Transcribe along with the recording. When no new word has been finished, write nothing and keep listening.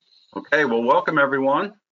Okay, well, welcome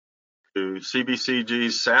everyone to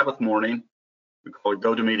CBCG's Sabbath morning. We call it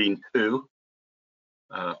Go to Meeting 2,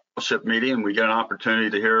 fellowship meeting. We get an opportunity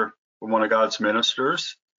to hear from one of God's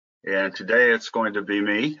ministers. And today it's going to be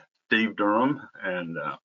me, Steve Durham, and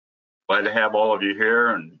glad to have all of you here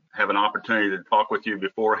and have an opportunity to talk with you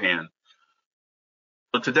beforehand.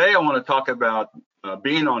 So today I want to talk about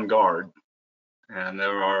being on guard. And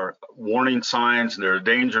there are warning signs, there are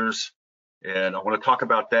dangers, and I want to talk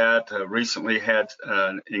about that. Recently had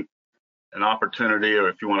an opportunity, or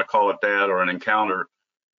if you want to call it that, or an encounter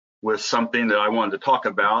with something that I wanted to talk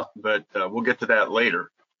about, but we'll get to that later.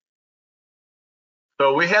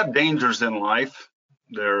 So we have dangers in life.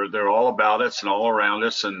 They're all about us and all around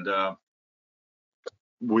us, and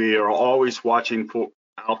we are always watching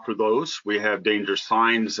out for those. We have danger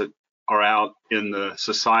signs that are out in the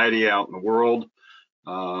society, out in the world.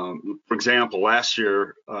 For example, last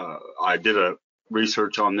year I did a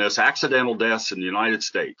research on this, accidental deaths in the United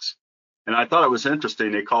States. And I thought it was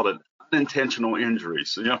interesting. They called it unintentional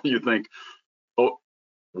injuries. You know, you think, oh,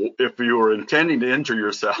 if you were intending to injure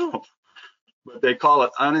yourself, but they call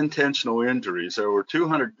it unintentional injuries. There were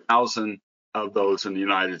 200,000 of those in the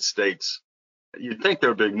United States. You'd think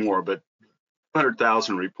there'd be more, but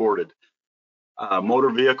 200,000 reported. Motor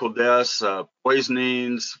vehicle deaths,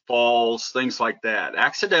 poisonings, falls, things like that.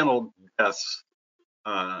 Accidental deaths,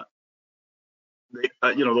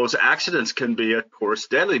 those accidents can be, of course,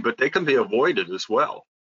 deadly, but they can be avoided as well.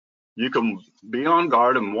 You can be on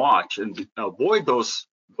guard and watch and avoid those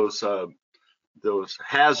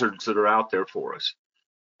hazards that are out there for us.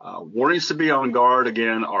 Warnings to be on guard,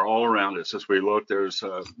 again, are all around us as we look. There's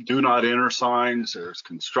do not enter signs. There's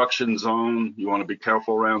construction zone. You want to be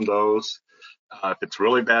careful around those. If it's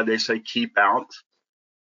really bad, they say keep out.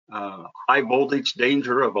 High voltage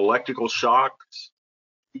danger of electrical shocks,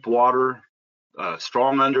 deep water,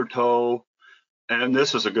 strong undertow. And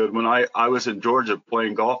this is a good one. I was in Georgia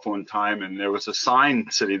playing golf one time, and there was a sign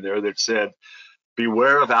sitting there that said,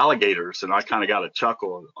 beware of alligators. And I kind of got a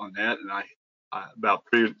chuckle on that. And I about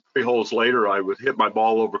three holes later, I would hit my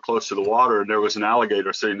ball over close to the water, and there was an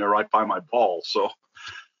alligator sitting there right by my ball. So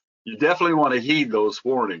you definitely want to heed those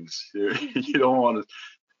warnings. You don't want to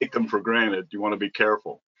take them for granted. You want to be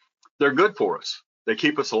careful. They're good for us. They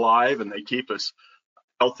keep us alive and they keep us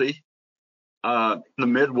healthy. In the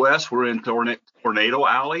Midwest, we're in tornado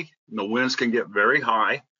alley, and the winds can get very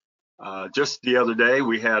high. Just the other day,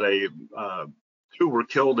 we had two were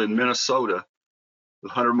killed in Minnesota. The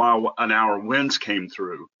 100-mile-an-hour winds came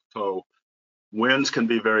through. So winds can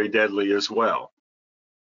be very deadly as well.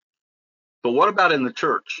 But what about in the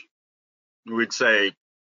church? We'd say,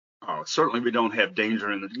 certainly we don't have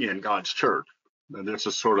danger in God's church. This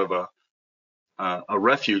is sort of a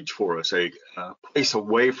refuge for us, a place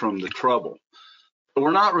away from the trouble. But we're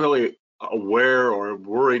not really aware or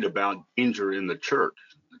worried about danger in the church.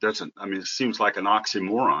 It seems like an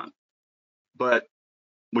oxymoron. But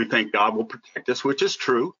we think God will protect us, which is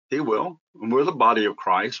true. He will. And we're the body of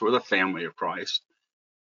Christ. We're the family of Christ.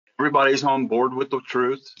 Everybody's on board with the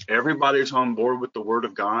truth. Everybody's on board with the word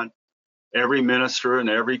of God. Every minister and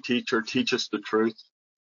every teacher teaches the truth.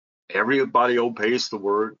 Everybody obeys the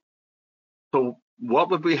word. So what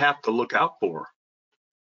would we have to look out for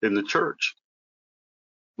in the church?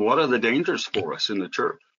 What are the dangers for us in the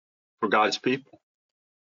church, for God's people?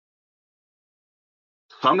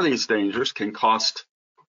 Some of these dangers can cost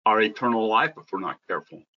our eternal life if we're not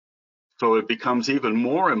careful. So it becomes even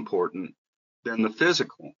more important than the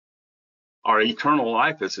physical. Our eternal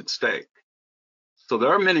life is at stake. So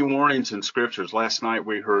there are many warnings in scriptures. Last night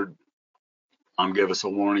we heard give us a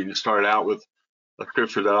warning. It started out with a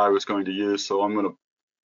scripture that I was going to use. So I'm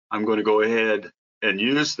going to go ahead and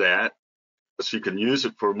use that. So you can use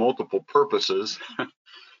it for multiple purposes.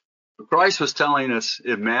 Christ was telling us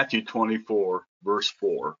in Matthew 24, verse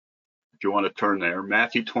 4. If you want to turn there,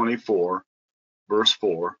 Matthew 24, verse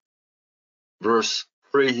 4. Verse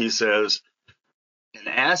 3, he says, and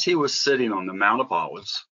as he was sitting on the Mount of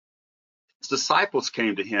Olives, his disciples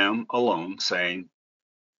came to him alone, saying,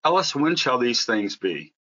 tell us, when shall these things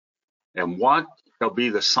be? And what shall be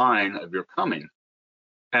the sign of your coming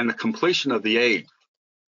and the completion of the age?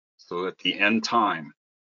 So at the end time,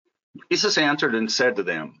 Jesus answered and said to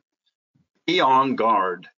them, be on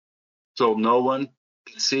guard, so no one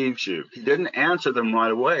deceives you. He didn't answer them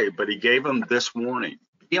right away, but he gave them this warning.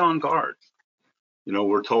 Be on guard.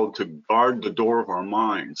 We're told to guard the door of our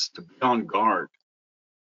minds, to be on guard,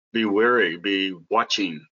 be wary, be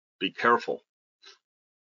watching, be careful.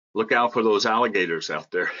 Look out for those alligators out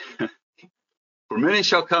there. For many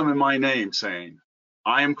shall come in my name, saying,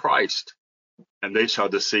 I am Christ, and they shall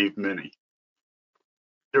deceive many.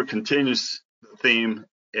 Peter continues the theme,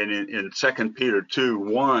 and in 2 Peter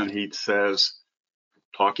 2:1, he says,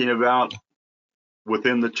 talking about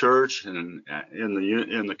within the church and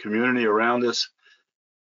in the community around us,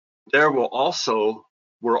 there were also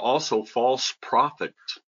false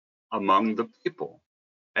prophets among the people,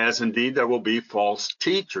 as indeed there will be false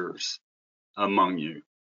teachers among you.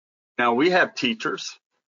 Now we have teachers,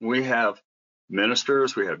 we have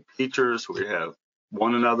ministers, we have teachers, we have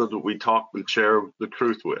one another that we talk and share the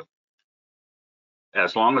truth with.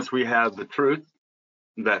 As long as we have the truth,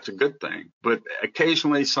 that's a good thing. But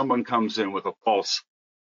occasionally someone comes in with a false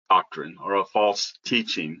doctrine or a false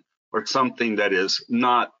teaching or something that is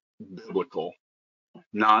not biblical.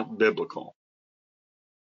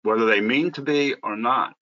 Whether they mean to be or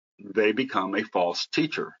not, they become a false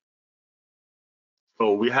teacher.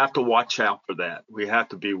 So we have to watch out for that. We have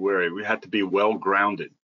to be wary. We have to be well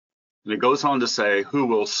grounded. And it goes on to say, who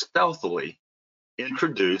will stealthily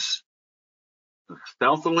introduce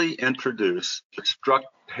destructive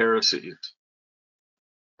heresies,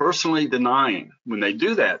 personally denying. When they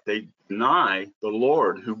do that, they deny the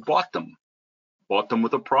Lord who bought them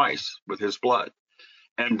with a price, with his blood,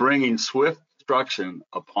 and bringing swift destruction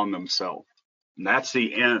upon themselves. And that's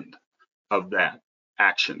the end of that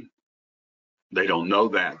action. They don't know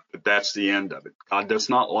that, but that's the end of it. God does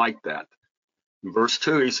not like that. In verse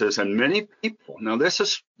 2, he says, and many people, now this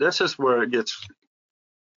is where it gets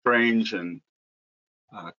strange and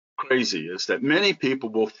crazy, is that many people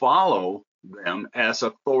will follow them as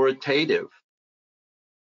authoritative.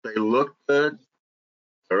 They look good.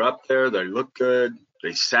 They're up there. They look good.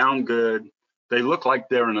 They sound good. They look like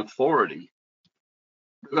they're an authority.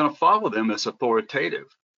 They're going to follow them as authoritative,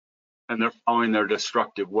 and they're following their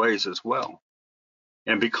destructive ways as well.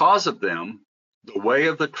 And because of them, the way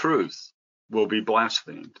of the truth will be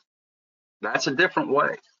blasphemed. That's a different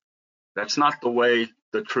way. That's not the way,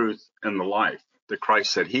 the truth, and the life that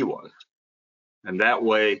Christ said he was. And that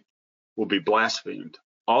way will be blasphemed.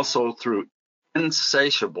 Also through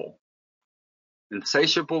insatiable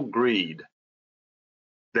greed.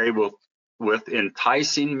 They will, with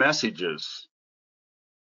enticing messages.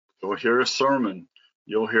 You'll hear a sermon.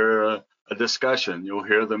 You'll hear a discussion. You'll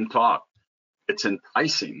hear them talk. It's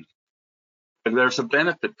enticing. And there's a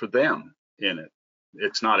benefit for them in it.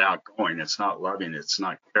 It's not outgoing. It's not loving. It's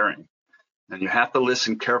not caring. And you have to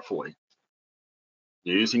listen carefully.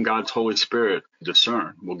 You're using God's Holy Spirit to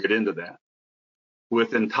discern. We'll get into that.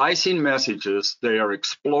 With enticing messages, they are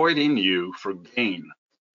exploiting you for gain.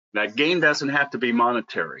 That gain doesn't have to be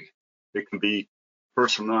monetary. It can be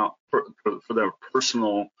personal for their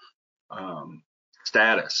personal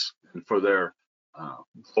status and for their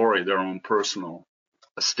glory, their own personal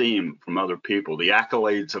esteem from other people, the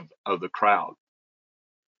accolades of the crowd,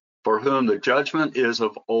 for whom the judgment is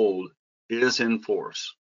of old, is in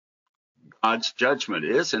force. God's judgment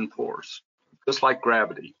is in force, just like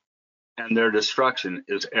gravity, and their destruction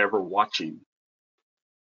is ever watching.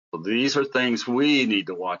 So these are things we need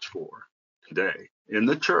to watch for today in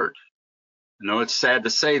the church. I know it's sad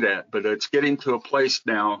to say that, but it's getting to a place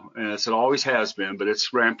now, as it always has been, but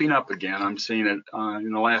it's ramping up again. I'm seeing it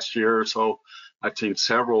in the last year or so. I've seen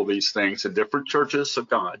several of these things in different churches of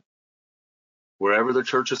God, wherever the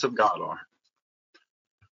churches of God are.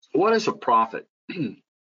 So what is a prophet?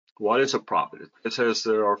 What is a prophet? It says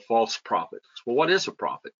there are false prophets. Well, what is a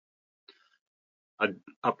prophet?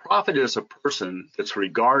 A prophet is a person that's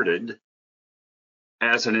regarded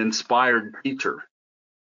as an inspired teacher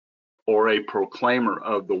or a proclaimer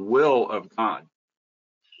of the will of God.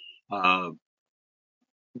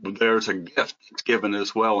 There's a gift that's given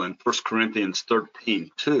as well in 1 Corinthians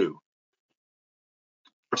 13:2.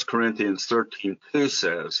 1 Corinthians 13:2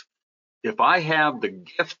 says, if I have the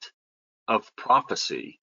gift of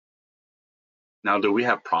prophecy. Now, do we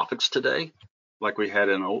have prophets today like we had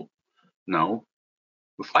in old? No.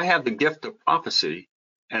 If I have the gift of prophecy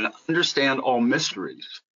and understand all mysteries,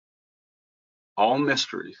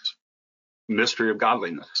 mystery of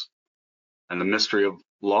godliness and the mystery of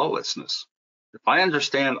lawlessness. If I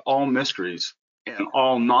understand all mysteries and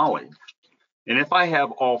all knowledge, and if I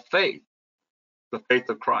have all faith, the faith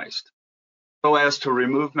of Christ, so as to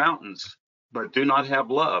remove mountains, but do not have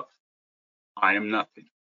love, I am nothing.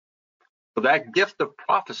 So that gift of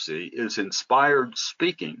prophecy is inspired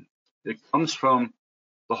speaking. It comes from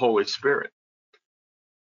the Holy Spirit.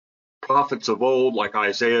 Prophets of old, like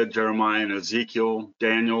Isaiah, Jeremiah, and Ezekiel,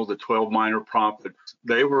 Daniel, the 12 minor prophets,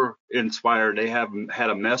 they were inspired. They had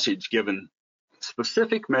a message given,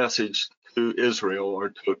 specific message to Israel or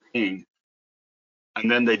to a king. And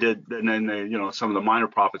then some of the minor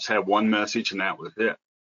prophets had one message and that was it.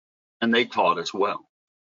 And they taught as well.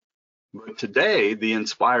 But today, the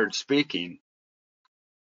inspired speaking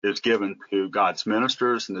is given to God's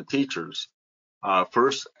ministers and the teachers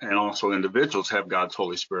first, and also individuals have God's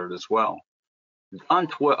Holy Spirit as well. John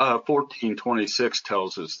 14:26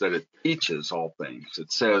 tells us that it teaches all things.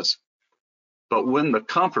 It says, but when the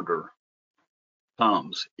Comforter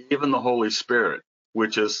comes, even the Holy Spirit,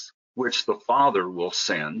 which the Father will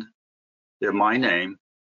send in my name,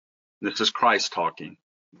 this is Christ talking,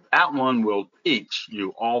 that one will teach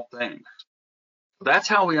you all things. That's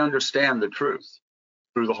how we understand the truth,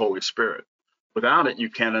 through the Holy Spirit. Without it, you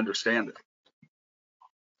can't understand it.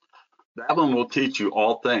 That one will teach you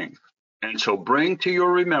all things and shall bring to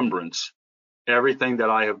your remembrance everything that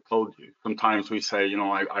I have told you. Sometimes we say,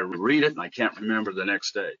 I read it and I can't remember the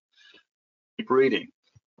next day. Keep reading.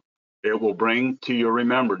 It will bring to your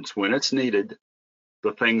remembrance when it's needed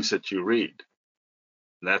the things that you read.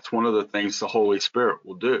 That's one of the things the Holy Spirit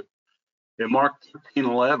will do. In Mark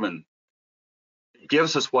 13:11, it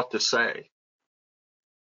gives us what to say.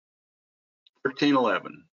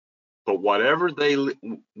 13:11. But whenever they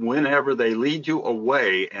lead you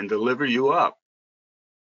away and deliver you up,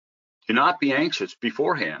 do not be anxious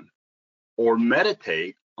beforehand or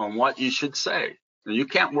meditate on what you should say. And you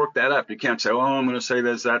can't work that up. You can't say, I'm going to say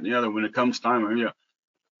this, that, and the other when it comes time.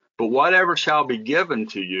 But whatever shall be given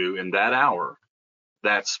to you in that hour,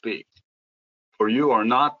 that speak. For you are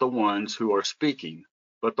not the ones who are speaking,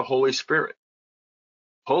 but the Holy Spirit.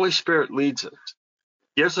 Holy Spirit leads us,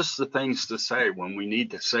 gives us the things to say when we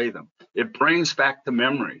need to say them. It brings back to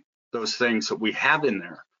memory those things that we have in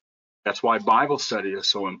there. That's why Bible study is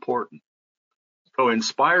so important. So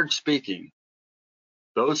inspired speaking,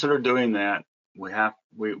 those that are doing that, we're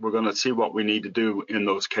going to see what we need to do in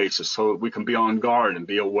those cases so that we can be on guard and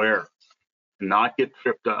be aware and not get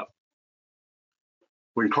tripped up.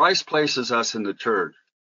 When Christ places us in the church,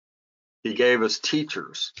 he gave us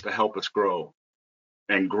teachers to help us grow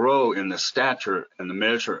and grow in the stature and the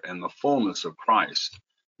measure and the fullness of Christ.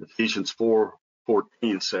 Ephesians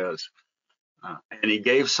 4:14 says, and he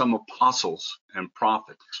gave some apostles and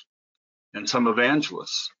prophets and some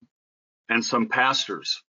evangelists and some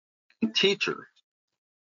pastors and teachers.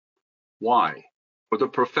 Why? For the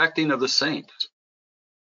perfecting of the saints,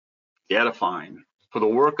 the edifying, for the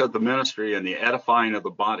work of the ministry and the edifying of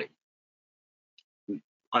the body,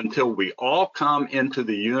 until we all come into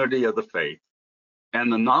the unity of the faith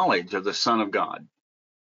and the knowledge of the Son of God.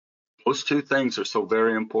 Those two things are so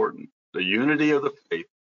very important. The unity of the faith,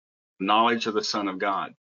 knowledge of the Son of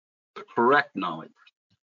God, the correct knowledge,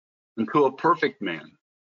 unto a perfect man,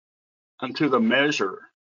 unto the measure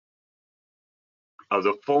of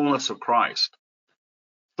the fullness of Christ,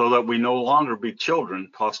 so that we no longer be children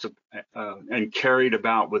tossed and carried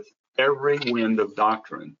about with every wind of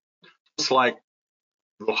doctrine. It's like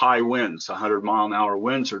the high winds, 100-mile-an-hour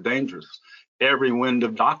winds are dangerous. Every wind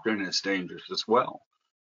of doctrine is dangerous as well.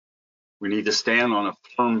 We need to stand on a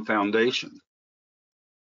firm foundation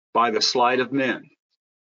by the sleight of men.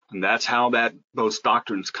 And that's how those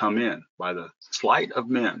doctrines come in, by the sleight of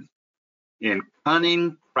men in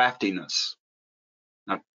cunning craftiness.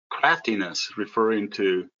 Now, craftiness referring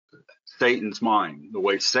to Satan's mind, the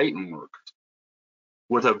way Satan works,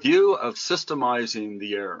 with a view of systemizing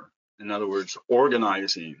the error. In other words,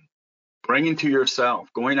 organizing, bringing to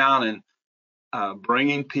yourself, going out and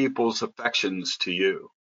bringing people's affections to you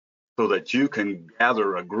so that you can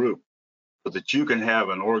gather a group, so that you can have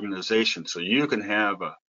an organization, so you can have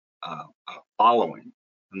a following,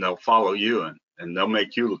 and they'll follow you and they'll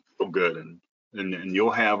make you feel good, and you'll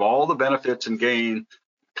have all the benefits and gain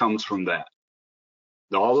comes from that.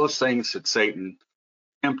 All those things that Satan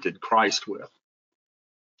tempted Christ with,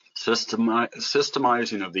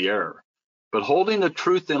 systemizing of the error, but holding the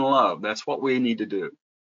truth in love. That's what we need to do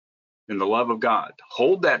in the love of God.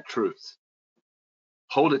 Hold that truth.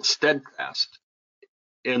 Hold it steadfast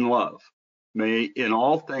in love. May in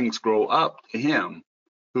all things grow up to him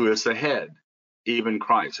who is the head, even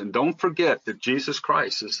Christ. And don't forget that Jesus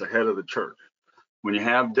Christ is the head of the church. When you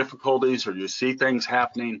have difficulties or you see things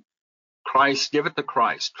happening, Christ, give it to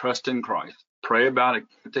Christ. Trust in Christ. Pray about it,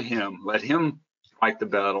 give it to him. Let him fight the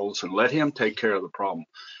battles and let him take care of the problem.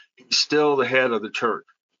 He's still the head of the church.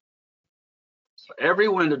 So every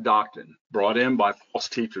wind of doctrine brought in by false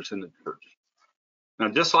teachers in the church. Now,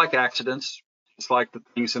 just like accidents, just like the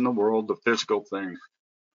things in the world, the physical things,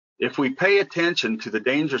 if we pay attention to the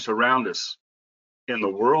dangers around us in the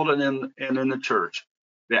world and in the church,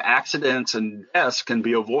 the accidents and deaths can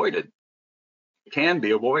be avoided. Can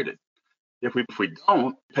be avoided. If we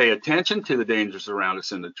don't pay attention to the dangers around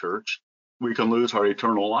us in the church, we can lose our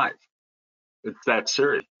eternal life. It's that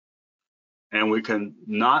serious. and we can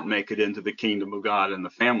not make it into the kingdom of God and the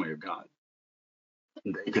family of God.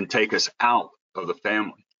 They can take us out of the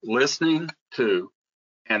family. Listening to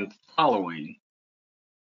and following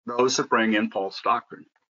those that bring in false doctrine.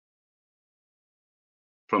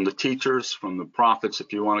 From the teachers, from the prophets,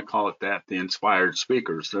 if you want to call it that, the inspired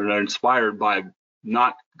speakers. They're inspired by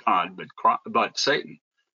not God, but Satan.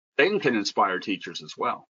 Satan can inspire teachers as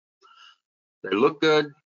well. They look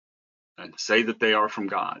good and say that they are from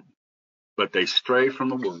God, but they stray from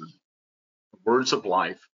the word, the words of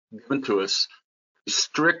life given to us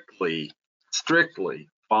strictly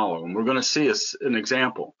follow. And we're going to see an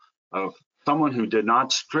example of someone who did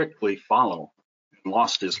not strictly follow and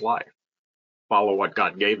lost his life, follow what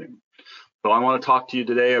God gave him. So I want to talk to you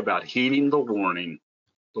today about heeding the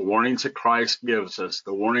warnings that Christ gives us,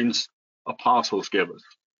 the warnings apostles give us.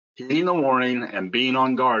 Heeding the warning and being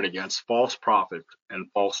on guard against false prophets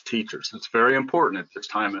and false teachers. It's very important at this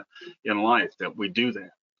time in life that we do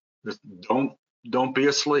that. Just don't be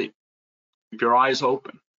asleep. Keep your eyes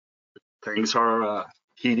open. Things are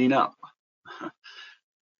heating up.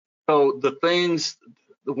 So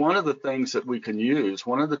one of the things that we can use,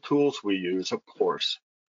 one of the tools we use, of course,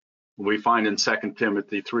 we find in 2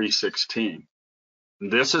 Timothy 3:16.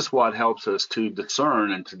 This is what helps us to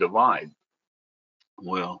discern and to divide.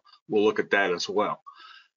 Well, we'll look at that as well.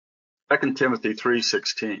 2 Timothy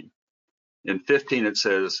 3:16. In 15 it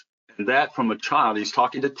says, and that from a child, he's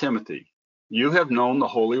talking to Timothy, you have known the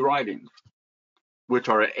holy writings, which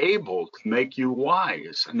are able to make you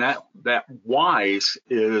wise. And that wise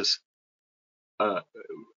is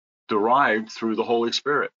derived through the Holy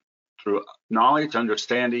Spirit, through knowledge,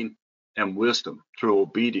 understanding, and wisdom, through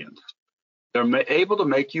obedience. They're able to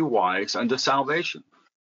make you wise unto salvation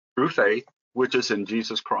through faith, which is in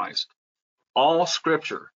Jesus Christ. All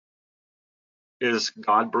scripture is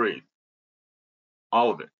God-breathed,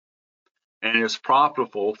 all of it, and is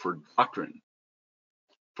profitable for doctrine,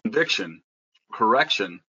 conviction,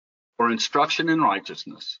 correction, or instruction in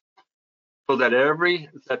righteousness, so that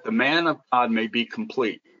the man of God may be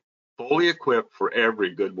complete, fully equipped for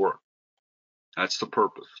every good work. That's the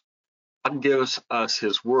purpose. God gives us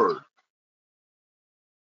his word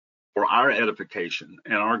for our edification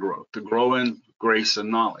and our growth, to grow in grace and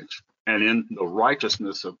knowledge and in the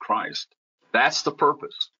righteousness of Christ. That's the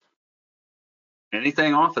purpose.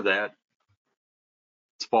 Anything off of that,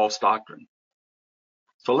 it's false doctrine.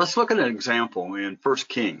 So let's look at an example in 1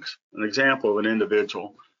 Kings, an example of an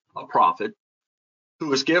individual, a prophet, who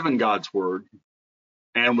was given God's word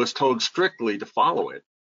and was told strictly to follow it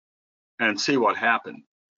and see what happened.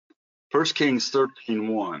 1 Kings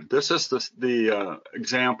 13:1. This is the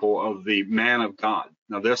example of the man of God.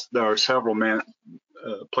 Now, there are several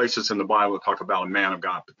places in the Bible that talk about a man of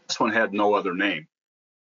God, but this one had no other name,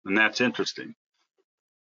 and that's interesting.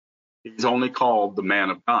 He's only called the man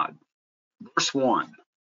of God. Verse 1.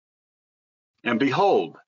 And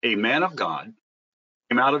behold, a man of God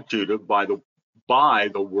came out of Judah by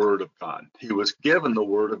the word of God. He was given the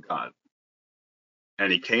word of God,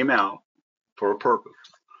 and he came out for a purpose.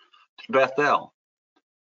 To Bethel.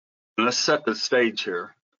 And let's set the stage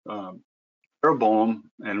here. Jeroboam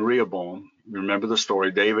and Rehoboam. You remember the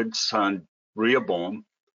story. David's son Rehoboam.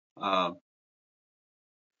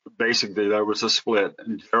 Basically, there was a split,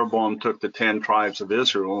 and Jeroboam took the 10 tribes of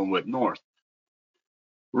Israel and went north.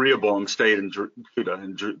 Rehoboam stayed in Judah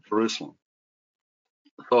and Jerusalem.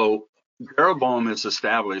 So Jeroboam has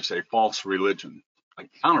established a false religion, a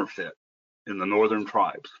counterfeit in the northern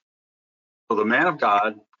tribes. So the man of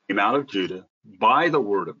God came out of Judah by the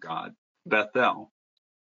word of God, Bethel.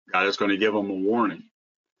 God is going to give him a warning.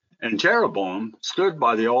 And Jeroboam stood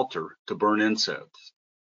by the altar to burn incense.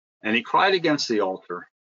 And he cried against the altar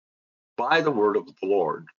by the word of the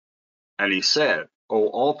Lord. And he said, O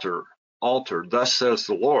altar, altar, thus says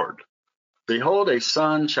the Lord, behold, a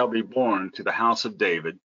son shall be born to the house of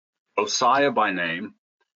David, Josiah by name,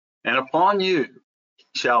 and upon you he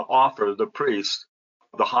shall offer the priests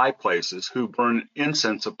of the high places who burn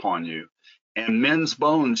incense upon you, and men's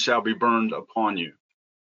bones shall be burned upon you.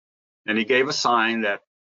 And he gave a sign that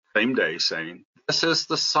same day, saying, this is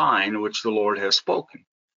the sign which the Lord has spoken.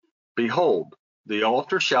 Behold, the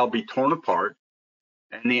altar shall be torn apart,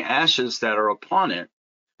 and the ashes that are upon it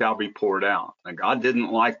shall be poured out. And God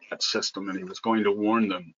didn't like that system, and he was going to warn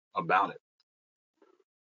them about it.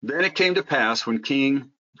 Then it came to pass when King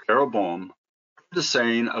Jeroboam heard the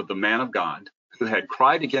saying of the man of God, who had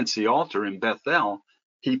cried against the altar in Bethel,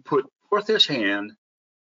 he put forth his hand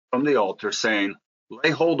from the altar, saying, lay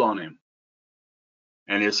hold on him.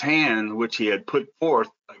 And his hand, which he had put forth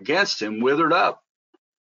against him, withered up,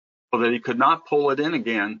 so that he could not pull it in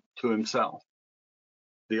again to himself.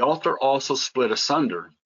 The altar also split asunder,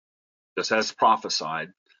 just as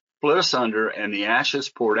prophesied, split asunder, and the ashes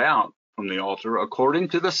poured out from the altar according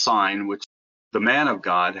to the sign which the man of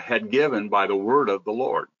God had given by the word of the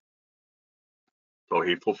Lord. So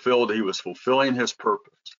he was fulfilling his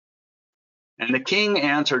purpose. And the king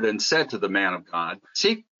answered and said to the man of God,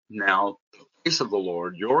 seek now the face of the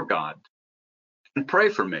Lord your God, and pray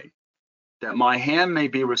for me, that my hand may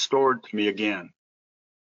be restored to me again.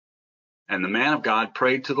 And the man of God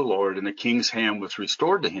prayed to the Lord, and the king's hand was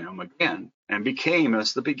restored to him again, and became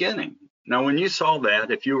as the beginning. Now, when you saw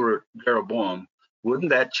that, if you were Jeroboam,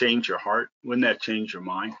 wouldn't that change your heart? Wouldn't that change your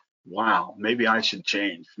mind? Wow, maybe I should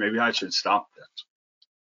change. Maybe I should stop this.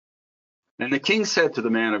 And the king said to the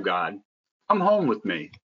man of God, come home with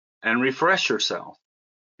me and refresh yourself,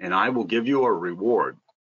 and I will give you a reward.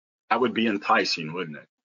 That would be enticing, wouldn't it?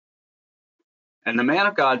 And the man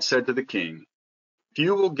of God said to the king, if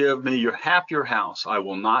you will give me half your house, I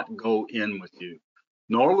will not go in with you,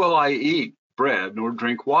 nor will I eat bread nor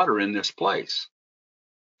drink water in this place.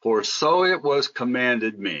 For so it was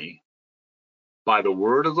commanded me by the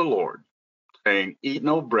word of the Lord, saying, eat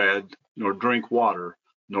no bread nor drink water,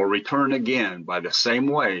 nor return again by the same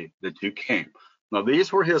way that you came. Now, these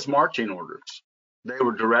were his marching orders. They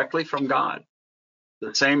were directly from God,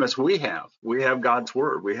 the same as we have. We have God's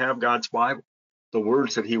word. We have God's Bible, the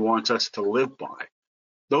words that he wants us to live by.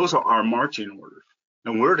 Those are our marching orders,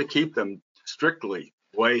 and we're to keep them strictly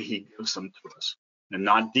the way he gives them to us, and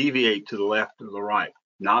not deviate to the left or the right,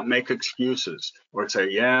 not make excuses or say,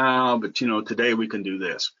 yeah, but today we can do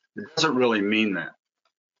this. It doesn't really mean that.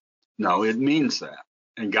 No, it means that,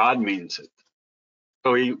 and God means it.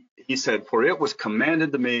 So he said, for it was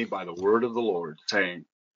commanded to me by the word of the Lord, saying,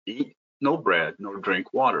 eat no bread, nor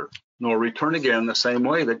drink water, nor return again the same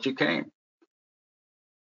way that you came.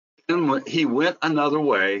 And he went another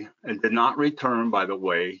way and did not return by the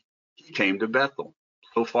way he came to Bethel.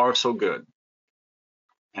 So far, so good.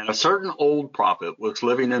 And a certain old prophet was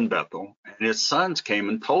living in Bethel, and his sons came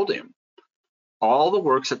and told him all the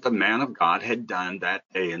works that the man of God had done that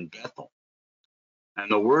day in Bethel. And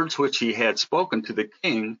the words which he had spoken to the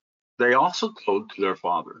king, they also told to their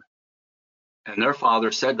father. And their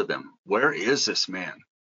father said to them, where is this man?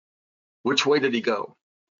 Which way did he go?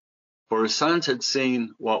 For his sons had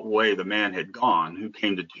seen what way the man had gone who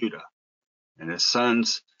came to Judah. And his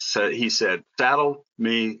sons said, he said, saddle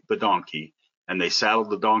me the donkey. And they saddled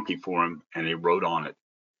the donkey for him, and he rode on it.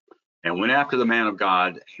 And went after the man of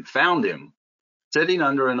God and found him sitting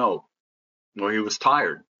under an oak. Well, he was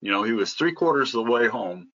tired. He was 3/4 of the way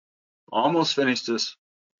home, almost finished his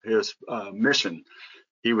mission.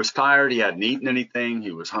 He was tired. He hadn't eaten anything.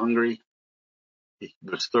 He was hungry. He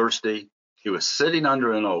was thirsty. He was sitting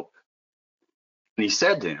under an oak. And he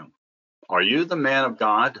said to him, are you the man of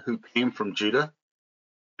God who came from Judah?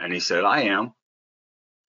 And he said, I am.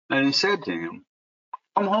 And he said to him,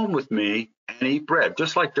 come home with me and eat bread,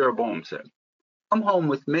 just like Jeroboam said. Come home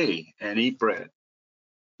with me and eat bread.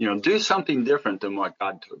 Do something different than what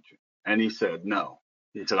God told you. And he said, no.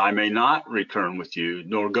 He said, I may not return with you,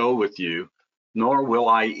 nor go with you, nor will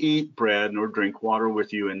I eat bread nor drink water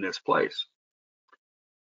with you in this place.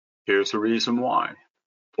 Here's the reason why.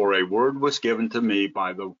 For a word was given to me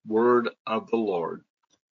by the word of the Lord.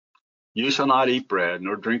 You shall not eat bread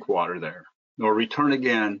nor drink water there, nor return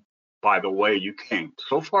again by the way you came.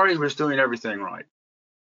 So far, he was doing everything right.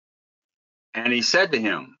 And he said to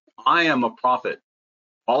him, I am a prophet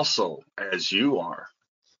also as you are.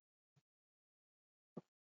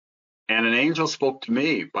 And an angel spoke to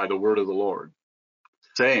me by the word of the Lord,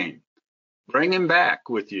 saying, bring him back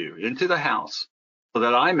with you into the house, so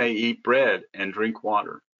that I may eat bread and drink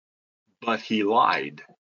water. But he lied.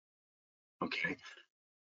 Okay.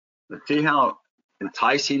 Let's see how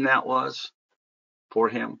enticing that was for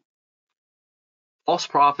him. False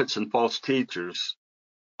prophets and false teachers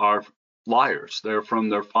are liars. They're from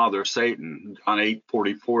their father Satan. John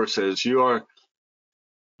 8:44 says, you are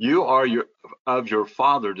of your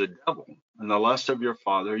father the devil, and the lust of your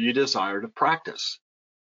father you desire to practice.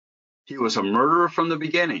 He was a murderer from the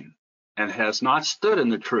beginning and has not stood in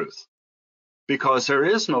the truth, because there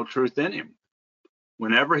is no truth in him.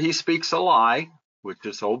 Whenever he speaks a lie, which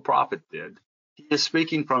this old prophet did, he is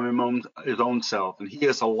speaking from his own self, and he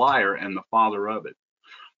is a liar and the father of it.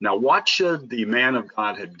 Now, what should the man of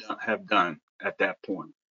God have done at that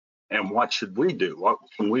point? And what should we do? What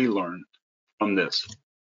can we learn from this?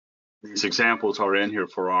 These examples are in here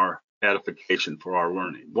for our edification, for our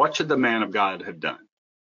learning. What should the man of God have done?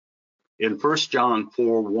 In 1 John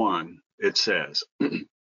 4:1, it says,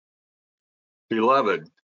 Beloved,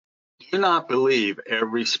 do not believe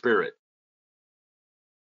every spirit,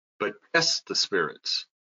 but test the spirits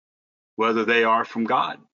whether they are from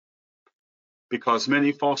God, because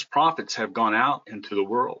many false prophets have gone out into the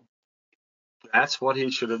world. That's what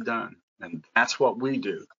he should have done, and that's what we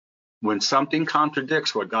do. When something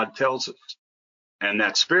contradicts what God tells us, and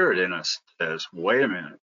that spirit in us says, wait a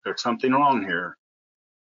minute, there's something wrong here,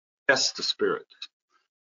 test the spirit.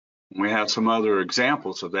 We have some other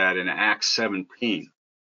examples of that in Acts 17.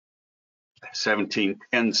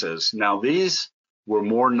 17:10 says, now these were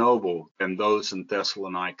more noble than those in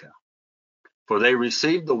Thessalonica, for they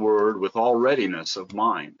received the word with all readiness of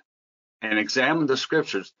mind, and examined the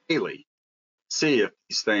scriptures daily, see if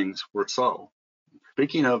these things were so.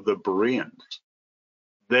 Speaking of the Bereans,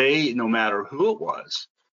 they, no matter who it was,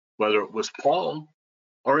 whether it was Paul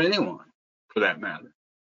or anyone for that matter,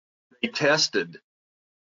 they tested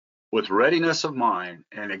with readiness of mind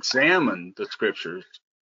and examined the scriptures.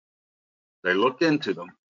 They looked into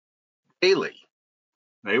them daily.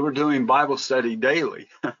 They were doing Bible study daily.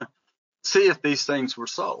 See if these things were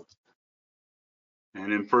so.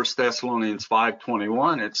 And in 1 Thessalonians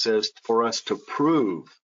 5:21, it says for us to prove,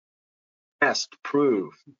 test,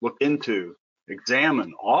 prove, look into,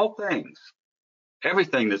 examine all things,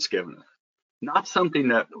 everything that's given us. Not something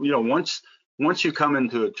that, once you come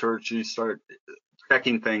into a church, you start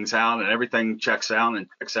checking things out and everything checks out and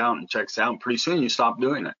checks out and checks out. And pretty soon you stop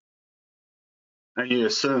doing it. And you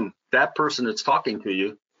assume that person that's talking to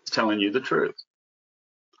you is telling you the truth.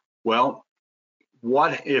 Well,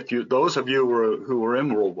 what if those of you who were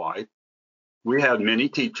in Worldwide, we had many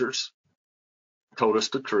teachers who told us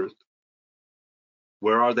the truth.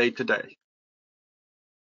 Where are they today?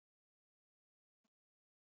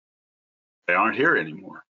 They aren't here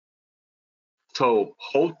anymore. So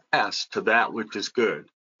hold fast to that which is good.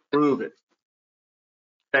 Prove it.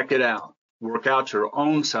 Check it out. Work out your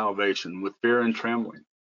own salvation with fear and trembling.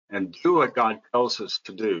 And do what God tells us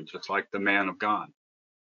to do, just like the man of God.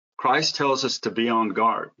 Christ tells us to be on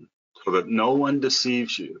guard so that no one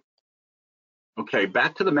deceives you. Okay,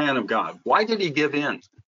 back to the man of God. Why did he give in?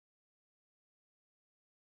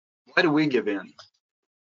 Why do we give in?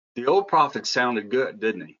 The old prophet sounded good,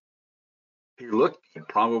 didn't he? He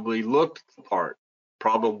probably looked the part,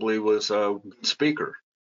 probably was a good speaker,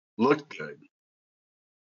 looked good,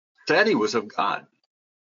 said he was of God.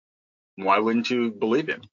 Why wouldn't you believe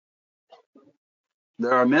him?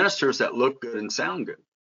 There are ministers that look good and sound good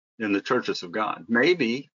in the churches of God.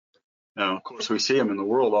 Maybe, of course, we see them in the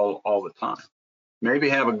world all the time. Maybe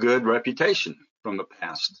have a good reputation from the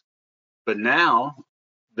past, but now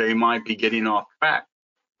they might be getting off track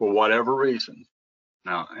for whatever reason.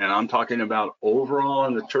 Now, and I'm talking about overall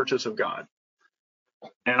in the churches of God,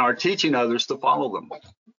 and are teaching others to follow them.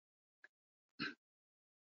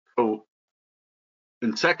 So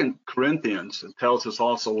in 2 Corinthians, it tells us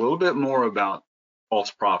also a little bit more about false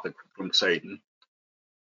prophet from Satan.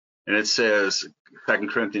 And it says, 2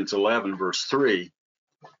 Corinthians 11, verse 3,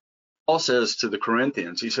 Paul says to the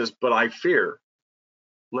Corinthians, he says, but I fear,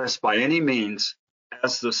 lest by any means,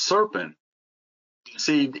 as the serpent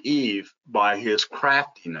deceived Eve by his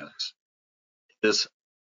craftiness, his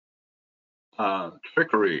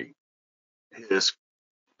trickery, his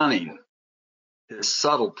cunning, his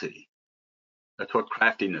subtlety. That's what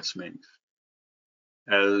craftiness means.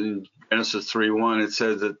 As in Genesis 3:1, it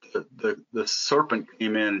says that the serpent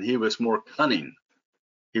came in and he was more cunning.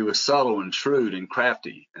 He was subtle and shrewd and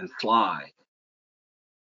crafty and sly.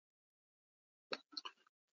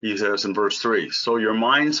 He says in verse 3, so your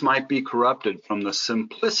minds might be corrupted from the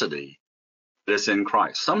simplicity that is in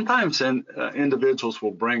Christ. Sometimes individuals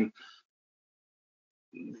will bring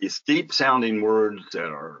these deep sounding words that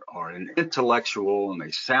are intellectual and they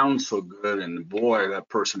sound so good, and boy, that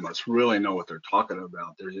person must really know what they're talking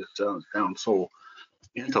about. They just sound so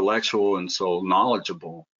intellectual and so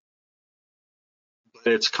knowledgeable,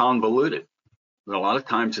 but it's convoluted. A lot of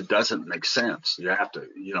times it doesn't make sense. You have to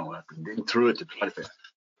dig through it to try to.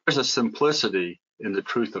 There's a simplicity in the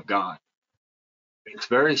truth of God. It's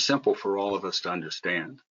very simple for all of us to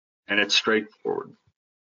understand, and it's straightforward.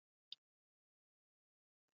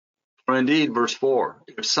 For indeed, verse 4,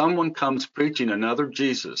 if someone comes preaching another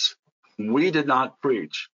Jesus, we did not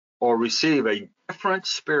preach, or receive a different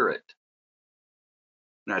spirit,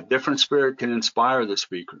 and a different spirit can inspire the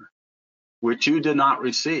speaker, which you did not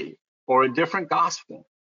receive, or a different gospel,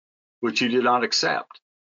 which you did not accept,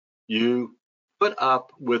 you put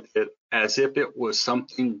up with it as if it was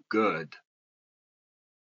something good.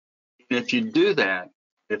 And if you do that,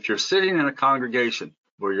 if you're sitting in a congregation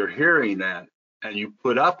where you're hearing that and you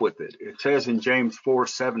put up with it, it says in James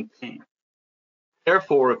 4:17,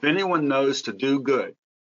 therefore, if anyone knows to do good,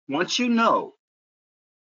 once you know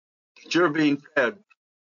that you're being fed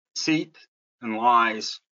deceit and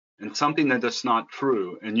lies and something that is not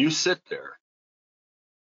true, and you sit there.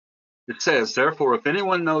 It says, therefore, if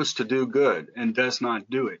anyone knows to do good and does not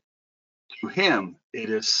do it, to him it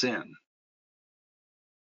is sin.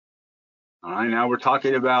 All right, now we're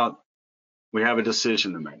talking about we have a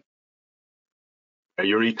decision to make.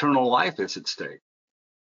 Your eternal life is at stake.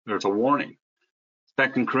 There's a warning.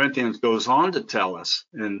 2 Corinthians goes on to tell us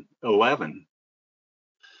in 11,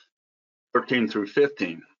 13 through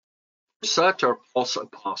 15, such are false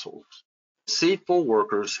apostles, deceitful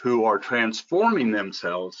workers who are transforming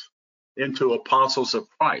themselves into apostles of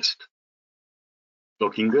Christ,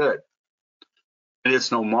 looking good. It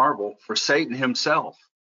is no marvel, for Satan himself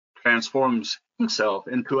transforms himself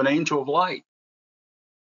into an angel of light.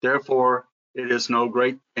 Therefore, it is no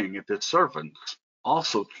great thing if his servants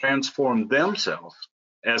also transform themselves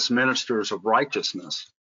as ministers of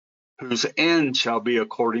righteousness, whose end shall be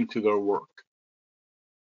according to their work.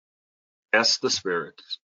 Test the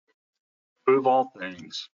spirits, prove all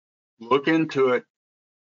things, look into it,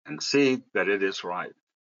 and see that it is right.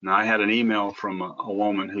 Now, I had an email from a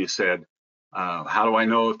woman who said, how do I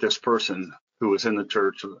know if this person who was in the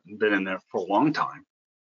church, been in there for a long time,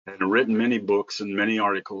 had written many books and many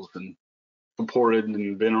articles and supported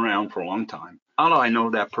and been around for a long time? How do I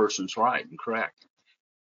know that person's right and correct?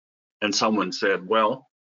 And someone said, well,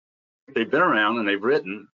 they've been around and they've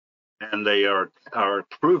written and they are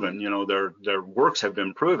proven, their works have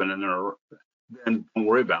been proven, and then don't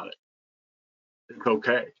worry about it. It's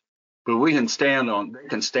okay. But they can stand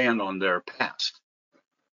on their past.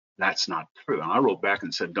 That's not true. And I wrote back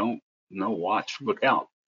and said, watch, look out.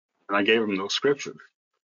 And I gave them those scriptures.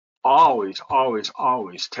 Always, always,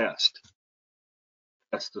 always test.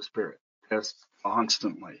 Test the spirit. Test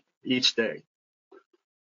constantly, each day.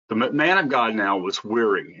 The man of God now was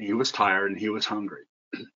weary, and he was tired, and he was hungry.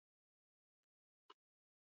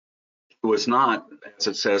 He was not, as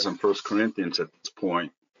it says in 1 Corinthians at this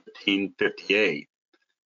point, 15:58,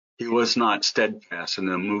 he was not steadfast and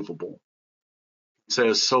immovable. It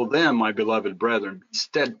says, so then, my beloved brethren, be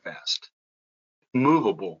steadfast,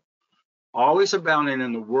 immovable, always abounding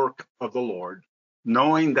in the work of the Lord,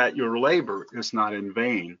 knowing that your labor is not in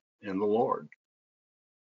vain in the Lord.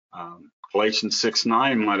 Galatians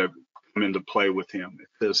 6:9 might have come into play with him.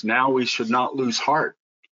 It says, now we should not lose heart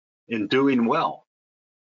in doing well,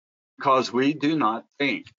 because we do not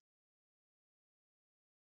faint.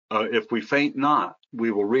 If we faint not,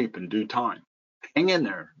 we will reap in due time. Hang in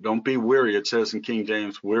there. Don't be weary. It says in King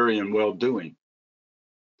James, weary in well-doing.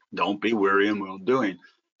 Don't be weary in well-doing.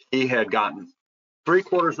 He had gotten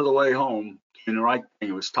 3/4 of the way home doing the right thing.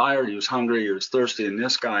 He was tired. He was hungry. He was thirsty. And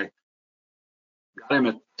this guy got him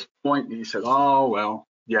at this point. And he said, oh, well,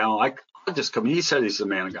 yeah, I'll just come. He said he's the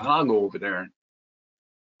man of God. I'll go over there and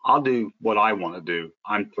I'll do what I want to do.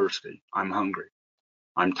 I'm thirsty. I'm hungry.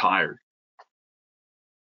 I'm tired.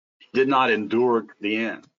 He did not endure to the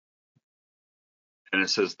end. And it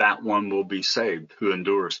says that one will be saved who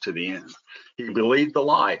endures to the end. He believed the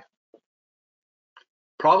lie,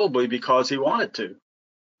 probably because he wanted to.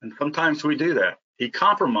 And sometimes we do that. He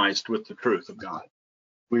compromised with the truth of God.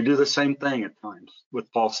 We do the same thing at times with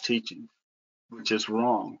false teaching, which is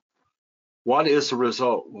wrong. What is the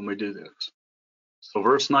result when we do this? So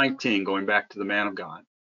verse 19, going back to the man of God.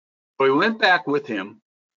 So he went back with him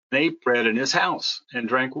and ate bread in his house and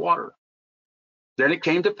drank water. Then it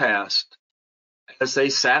came to pass, as they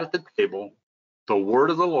sat at the table, the word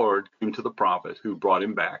of the Lord came to the prophet who brought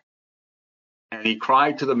him back. And he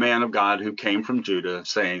cried to the man of God who came from Judah,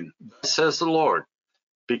 saying, thus says the Lord,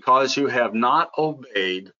 because you have not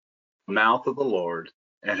obeyed the mouth of the Lord,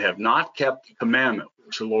 and have not kept the commandment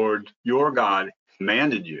which the Lord your God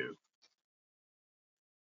commanded you,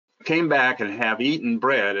 came back and have eaten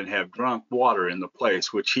bread and have drunk water in the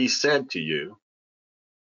place which he said to you,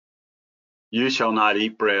 you shall not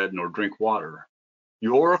eat bread nor drink water.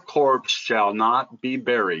 Your corpse shall not be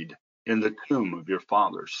buried in the tomb of your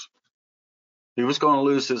fathers. He was going to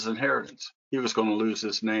lose his inheritance. He was going to lose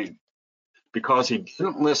his name because he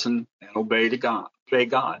didn't listen and obey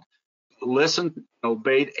God. Listened and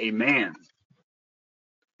obeyed a man,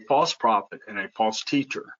 a false prophet and a false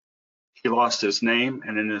teacher. He lost his name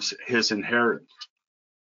and his inheritance.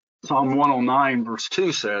 Psalm 109 verse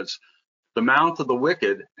 2 says, the mouth of the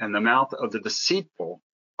wicked and the mouth of the deceitful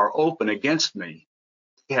are open against me.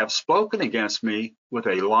 They have spoken against me with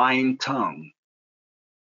a lying tongue.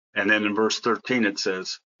 And then in verse 13 it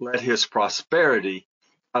says, let his prosperity be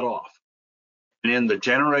cut off. And in the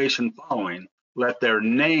generation following, let their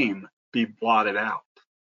name be blotted out.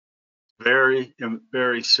 Very,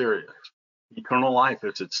 very serious. Eternal life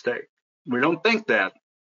is at stake. We don't think that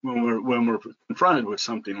when we're confronted with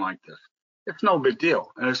something like this. It's no big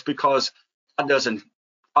deal. And it's because God doesn't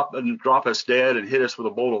up and drop us dead and hit us with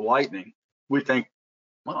a bolt of lightning. We think,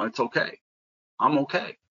 well, it's okay. I'm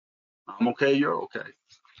okay. I'm okay. You're okay.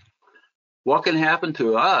 What can happen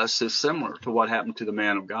to us is similar to what happened to the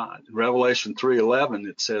man of God. In Revelation 3:11,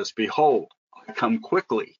 it says, behold, I come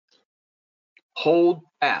quickly. Hold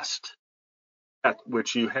fast that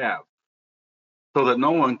which you have, so that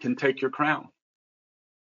no one can take your crown.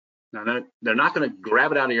 Now, they're not going to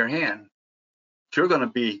grab it out of your hand. You're going to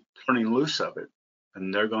be turning loose of it,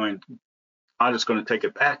 and God is going to take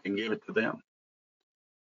it back and give it to them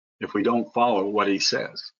if we don't follow what he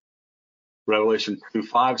says. Revelation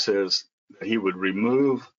 2:5 says that he would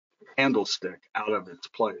remove the candlestick out of its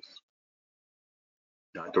place.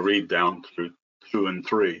 You have to read down through 2 and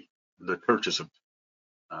 3, the churches of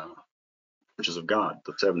God,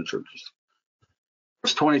 the 7 churches.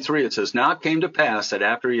 Verse 23, it says, now it came to pass that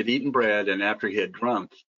after he had eaten bread and after he had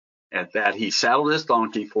drunk, at that he saddled his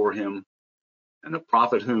donkey for him and the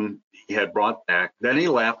prophet whom he had brought back. Then he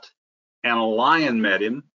left, and a lion met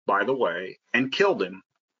him by the way and killed him.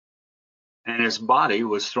 And his body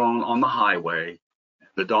was thrown on the highway.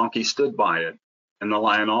 The donkey stood by it, and the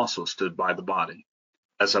lion also stood by the body,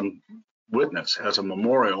 as a witness, as a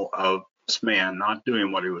memorial of this man not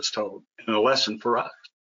doing what he was told, and a lesson for us.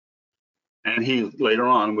 And he, later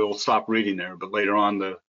on, we'll stop reading there, but later on,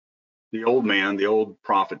 the old man, the old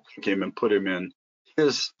prophet, took him and put him in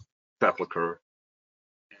his sepulcher,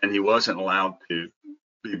 and he wasn't allowed to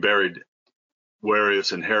be buried where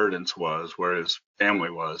his inheritance was, where his family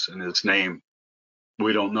was, and his name.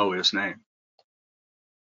 We don't know his name.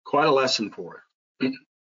 Quite a lesson for it.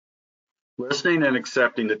 Listening and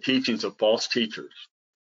accepting the teachings of false teachers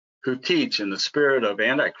who teach in the spirit of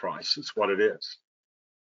Antichrist is what it is,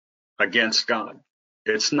 against God.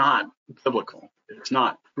 It's not biblical. It's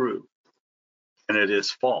not true. And it is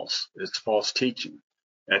false. It's false teaching.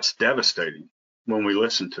 That's devastating when we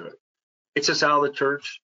listen to it. It takes us out of the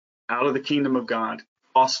church, out of the kingdom of God,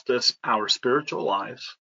 costs us our spiritual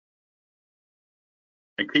lives,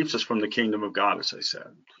 and keeps us from the kingdom of God, as I said.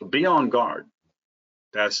 So be on guard.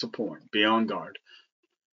 That's the point. Be on guard.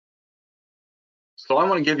 So I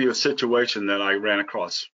want to give you a situation that I ran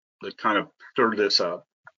across that kind of stirred this up.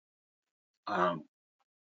 And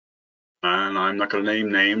I'm not going to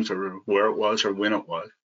name names or where it was or when it was.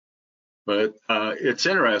 But it's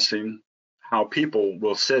interesting how people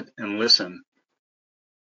will sit and listen.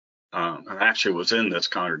 I actually was in this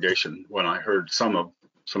congregation when I heard some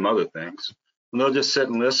other things. And they'll just sit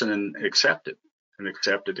and listen and accept it and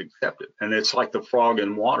accept it. And it's like the frog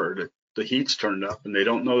in water that the heat's turned up and they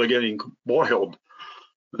don't know they're getting boiled.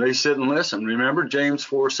 They sit and listen. Remember James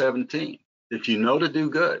 4:17. If you know to do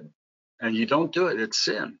good and you don't do it, it's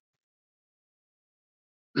sin.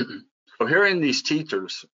 So hearing these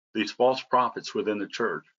teachers, these false prophets within the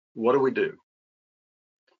church, what do?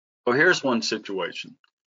 So here's one situation.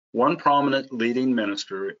 One prominent leading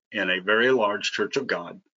minister in a very large church of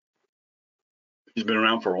God, he's been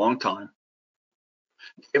around for a long time,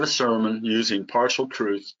 gave a sermon using partial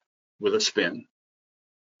truth with a spin.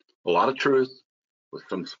 A lot of truth with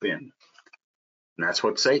some spin. And that's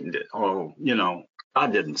what Satan did. Oh,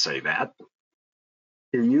 God didn't say that.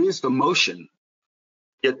 He used emotion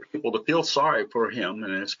to get people to feel sorry for him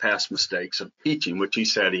and his past mistakes of teaching, which he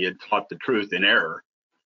said he had taught the truth in error.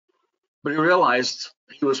 But he realized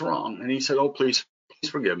he was wrong. And he said, oh, please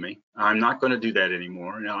forgive me. I'm not going to do that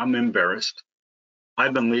anymore. Now, I'm embarrassed.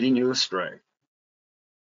 I've been leading you astray.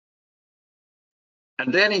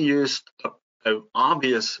 And then he used an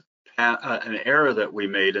obvious an error that we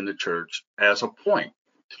made in the church as a point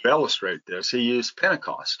to illustrate this. He used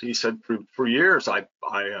Pentecost. He said, for years, I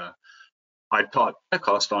taught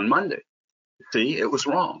Pentecost on Monday. See, it was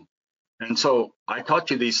wrong. And so I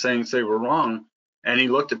taught you these things. They were wrong. And he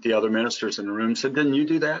looked at the other ministers in the room and said, didn't you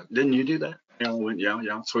do that? Didn't you do that? Went,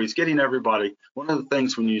 yeah. So he's getting everybody. One of the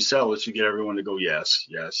things when you sell is you get everyone to go, yes.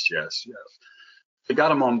 They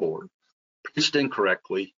got him on board. Preached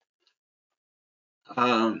incorrectly.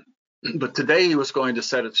 But today he was going to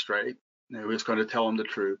set it straight. He was going to tell them the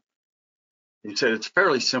truth. He said, it's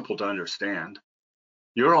fairly simple to understand.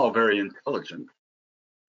 You're all very intelligent,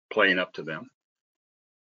 playing up to them.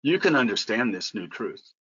 You can understand this new truth.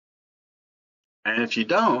 And if you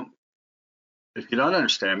don't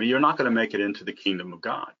understand me, you're not going to make it into the kingdom of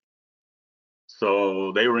God.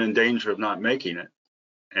 So they were in danger of not making it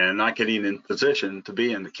and not getting in position to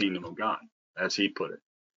be in the kingdom of God, as he put it.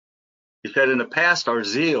 He said, in the past, in our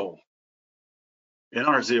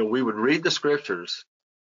zeal, we would read the scriptures.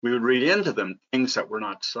 We would read into them things that were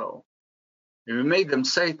not so. And we made them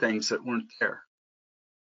say things that weren't there.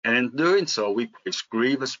 And in doing so, we place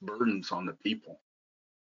grievous burdens on the people.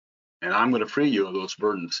 And I'm going to free you of those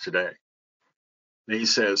burdens today. And he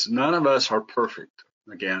says, none of us are perfect.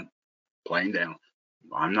 Again, playing down.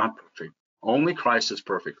 I'm not perfect. Only Christ is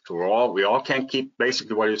perfect. So we all can't keep,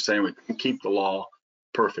 basically what he's saying, we can't keep the law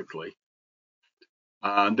perfectly.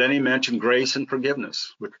 Then he mentioned grace and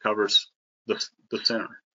forgiveness, which covers the sinner.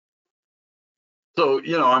 So,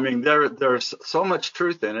 I mean, there's so much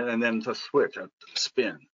truth in it, and then to switch, a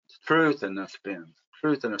spin. Truth and a spin.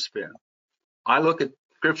 Truth and a spin. I look at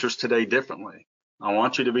scriptures today differently. I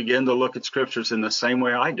want you to begin to look at scriptures in the same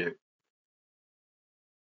way I do.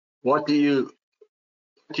 What do you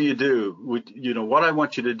do? What I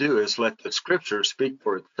want you to do is let the scripture speak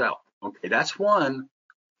for itself. Okay, that's one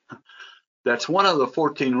of the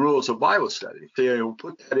 14 rules of Bible study. See, he'll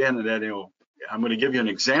put that in, and then I'm going to give you an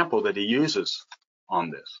example that he uses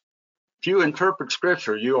on this. If you interpret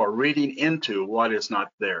scripture, you are reading into what is not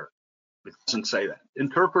there. It doesn't say that.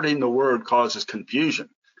 Interpreting the word causes confusion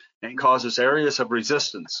and causes areas of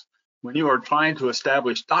resistance. When you are trying to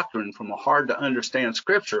establish doctrine from a hard to understand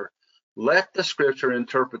scripture, let the scripture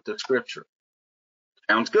interpret the scripture.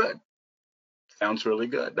 Sounds good. Sounds really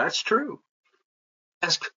good. That's true.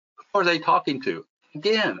 Ask, who are they talking to?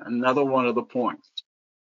 Again, another one of the points.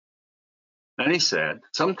 Then he said,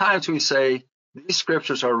 sometimes we say these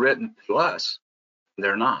scriptures are written to us.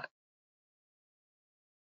 They're not.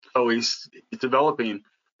 So he's developing,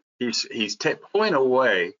 he's pulling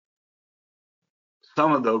away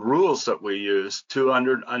some of the rules that we use to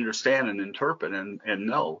understand and interpret and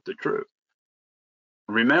know the truth.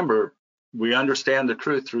 Remember, we understand the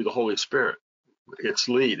truth through the Holy Spirit. It's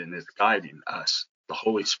lead and it's guiding us. The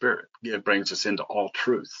Holy Spirit, it brings us into all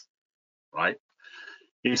truth, right?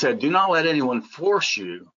 He said, do not let anyone force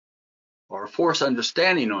you or force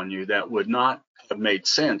understanding on you that would not have made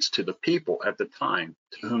sense to the people at the time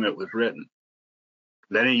to whom it was written.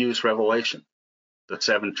 Then he used Revelation, the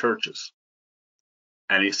 7 churches.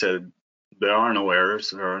 And he said, there are no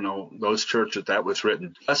errors. There are no, those churches, that was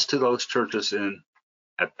written just to those churches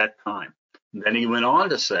at that time. And then he went on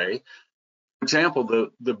to say, for example,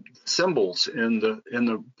 the symbols in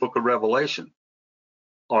the book of Revelation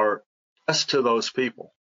are just to those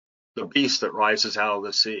people. The beast that rises out of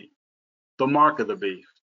the sea, the mark of the beast,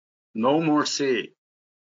 no more sea.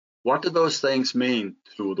 What do those things mean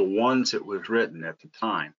to the ones it was written at the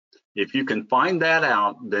time? If you can find that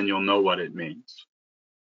out, then you'll know what it means.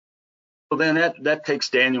 So then that takes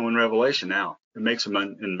Daniel and Revelation out. It makes them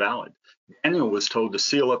invalid. Daniel was told to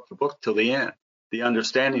seal up the book till the end. The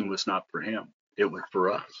understanding was not for him. It was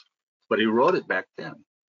for us. But he wrote it back then.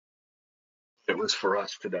 It was for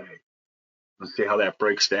us today. Let's see how that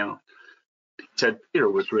breaks down. He said Peter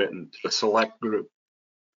was written to a select group.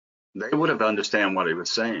 They would have understand what he was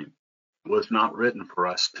saying. It was not written for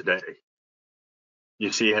us today.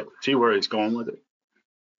 You see where he's going with it?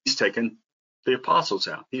 He's taken the apostles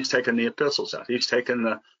out. He's taken the epistles out. He's taken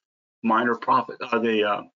the minor prophet,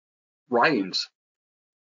 the writings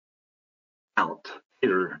out.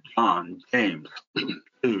 Peter, John, James,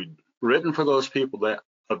 Jude, written for those people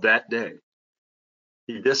of that day.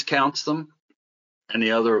 He discounts them and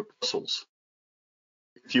the other epistles.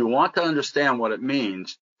 If you want to understand what it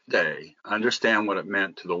means today, understand what it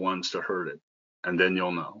meant to the ones that heard it, and then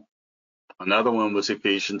you'll know. Another one was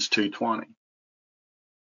Ephesians 2:20.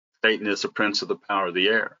 Satan is the prince of the power of the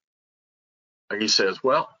air. He says,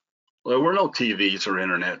 well, there were no TVs or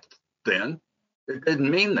internet then. It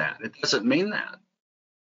didn't mean that. It doesn't mean that.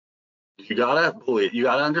 You gotta believe, you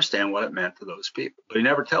gotta understand what it meant to those people. But he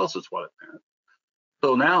never tells us what it meant.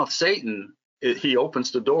 So now Satan, he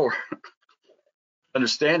opens the door,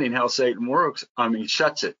 understanding how Satan works.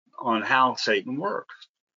 Shuts it on how Satan works.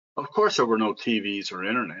 Of course, there were no TVs or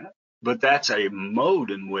internet, but that's a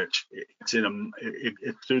mode in which it's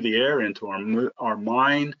through the air into our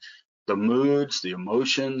mind, the moods, the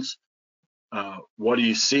emotions. What do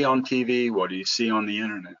you see on TV? What do you see on the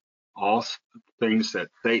internet? All things that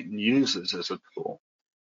Satan uses as a tool.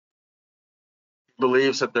 He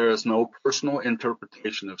believes that there is no personal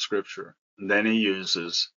interpretation of Scripture. And then he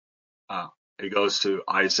goes to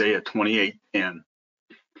Isaiah 28:10.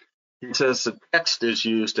 He says the text is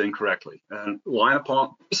used incorrectly. And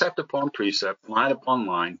precept upon precept, line upon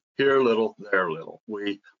line, here a little, there a little.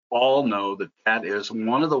 We all know that is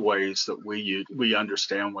one of the ways that we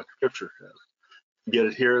understand what Scripture says. Get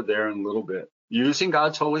it here, there, and a little bit. Using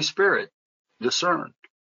God's Holy Spirit to discern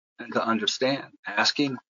and to understand.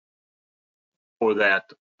 Asking for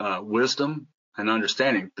that wisdom and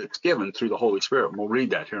understanding that's given through the Holy Spirit. We'll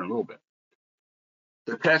read that here in a little bit.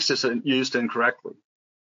 The text is used incorrectly.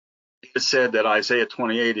 It said that Isaiah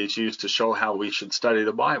 28 is used to show how we should study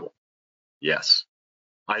the Bible. Yes.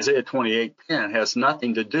 Isaiah 28:10 has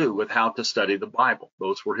nothing to do with how to study the Bible.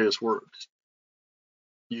 Those were his words.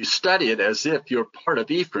 You study it as if you're part of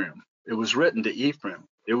Ephraim. It was written to Ephraim.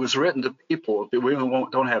 It was written to people. We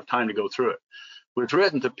don't have time to go through it. It was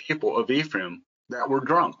written to people of Ephraim that were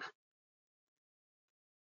drunk.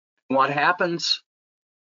 What happens?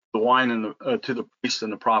 The wine and to the priests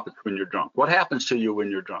and the prophets when you're drunk. What happens to you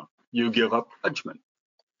when you're drunk? You give up judgment.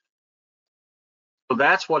 So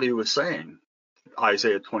that's what he was saying.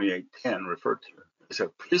 Isaiah 28:10 referred to. He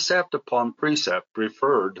said precept upon precept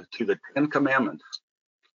referred to the 10 commandments.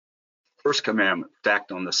 First commandment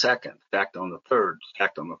stacked on the second, stacked on the third,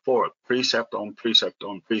 stacked on the fourth, precept on precept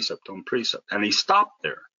on precept on precept. And he stopped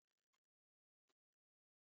there.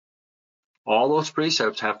 All those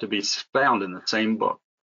precepts have to be found in the same book.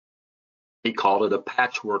 He called it a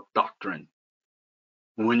patchwork doctrine.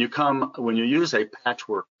 When you use a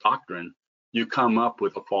patchwork doctrine, you come up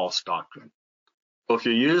with a false doctrine. So if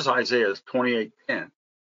you use Isaiah 28:10,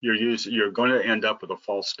 you're going to end up with a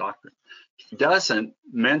false doctrine. He doesn't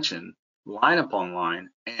mention line upon line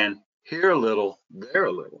and here a little, there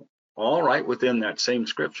a little, all right within that same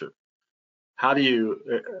scripture. How do you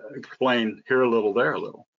explain here a little, there a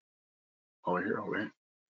little? Over here, over here.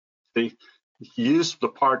 See, he used the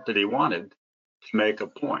part that he wanted to make a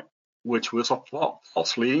point, which was a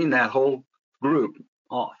false, leading that whole group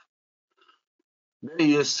off. Then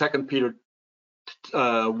he used 2 Peter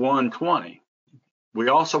 1:20. We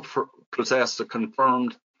also possess the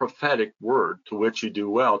confirmed prophetic word to which you do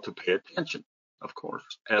well to pay attention, of course,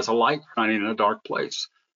 as a light shining in a dark place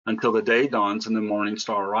until the day dawns and the morning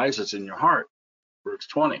star rises in your heart. Verse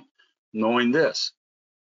 20, knowing this,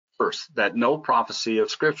 first, that no prophecy of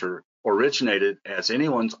Scripture originated as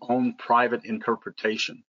anyone's own private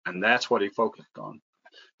interpretation, and that's what he focused on,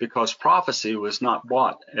 because prophecy was not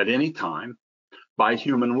bought at any time by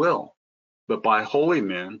human will, but by holy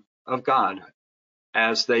men of God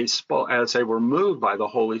as they spoke, as they were moved by the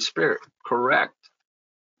Holy Spirit. Correct.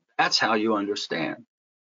 That's how you understand.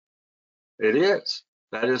 It is.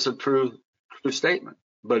 That is a true statement,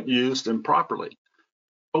 but used improperly.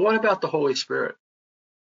 But what about the Holy Spirit?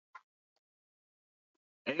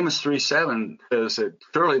 Amos 3:7 says that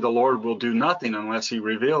surely the Lord will do nothing unless he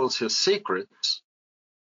reveals his secrets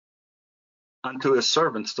unto his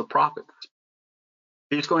servants, the prophets.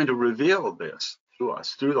 He's going to reveal this to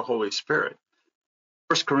us through the Holy Spirit.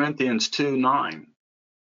 1 Corinthians 2:9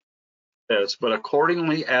 says, but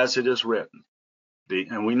accordingly as it is written,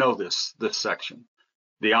 and we know this section,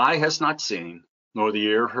 the eye has not seen, nor the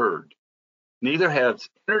ear heard, neither have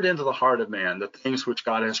entered into the heart of man the things which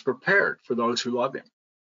God has prepared for those who love him.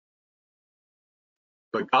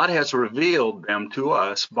 But God has revealed them to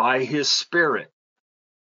us by his Spirit.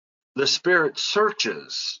 The Spirit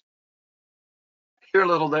searches here a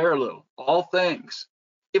little, there a little, all things,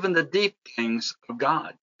 even the deep things of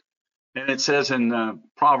God. And it says in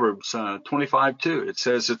Proverbs 25:2, it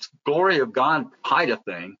says, it's glory of God to hide a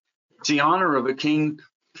thing. It's the honor of a king to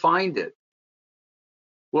find it.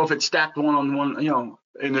 Well, if it's stacked one on one,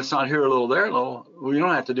 and it's not here a little, there a little, well, you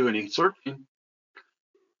don't have to do any searching.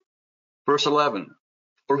 Verse 11,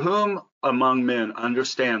 for whom among men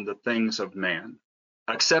understand the things of man,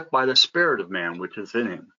 except by the Spirit of man, which is in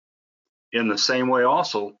him? In the same way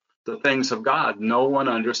also, the things of God, no one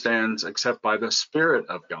understands except by the Spirit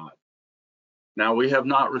of God. Now we have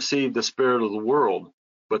not received the spirit of the world,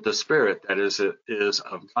 but the Spirit that is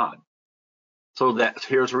of God. So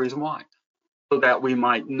here's the reason why. So that we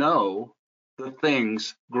might know the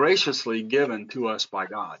things graciously given to us by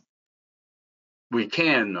God. We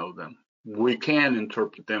can know them. We can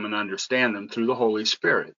interpret them and understand them through the Holy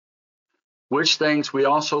Spirit, which things we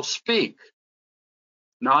also speak,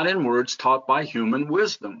 not in words taught by human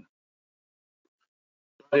wisdom,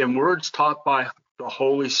 but in words taught by the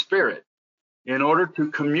Holy Spirit, in order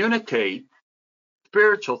to communicate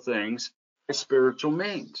spiritual things by spiritual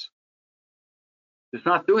means. It's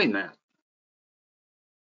not doing that.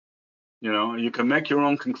 You can make your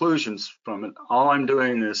own conclusions from it. All I'm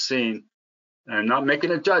doing is seeing and not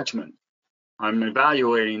making a judgment. I'm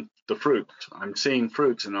evaluating the fruits. I'm seeing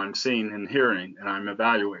fruits, and I'm seeing and hearing, and I'm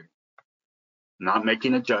evaluating. Not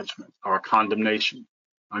making a judgment or a condemnation.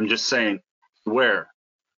 I'm just saying, beware,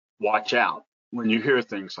 watch out when you hear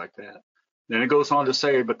things like that. Then it goes on to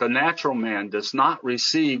say, but the natural man does not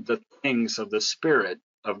receive the things of the Spirit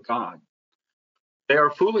of God. They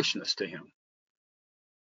are foolishness to him.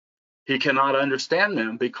 He cannot understand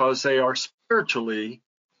them because they are spiritually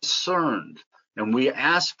discerned. And we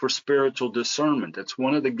ask for spiritual discernment. It's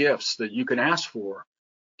one of the gifts that you can ask for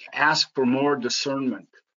more discernment.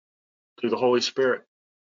 through the Holy Spirit.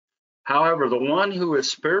 However, the one who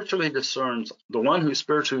spiritually discerns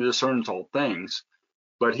all things,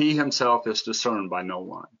 but he himself is discerned by no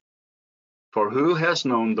one. For who has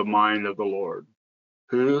known the mind of the Lord?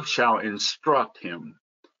 Who shall instruct him?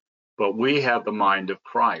 But we have the mind of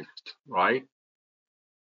Christ, right?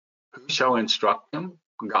 Who shall instruct him?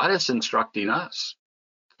 God is instructing us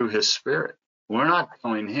through his Spirit. We're not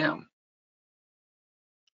telling him.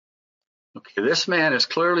 Okay, this man is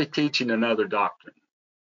clearly teaching another doctrine.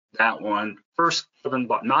 That one first given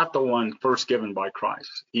by, not the one first given by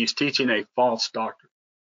Christ. He's teaching a false doctrine.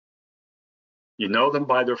 You know them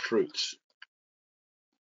by their fruits.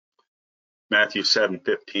 Matthew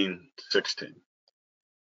 7:15-16.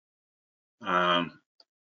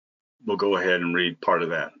 We'll go ahead and read part of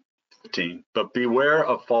that. 15. But beware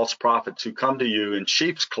of false prophets who come to you in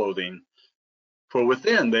sheep's clothing, for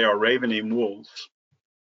within they are ravening wolves.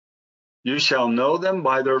 You shall know them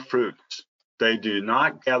by their fruits. They do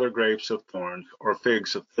not gather grapes of thorns or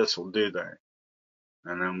figs of thistle, do they?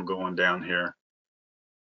 And then we're going down here.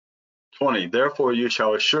 20. Therefore you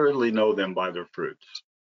shall assuredly know them by their fruits.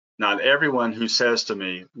 Not everyone who says to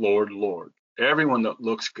me, Lord, Lord, everyone that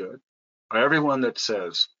looks good, or everyone that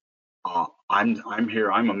says, I'm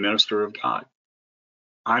here, I'm a minister of God,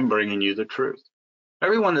 I'm bringing you the truth.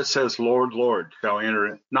 Everyone that says, Lord, Lord, shall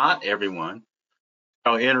enter, not everyone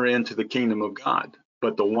shall enter into the kingdom of God,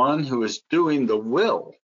 but the one who is doing the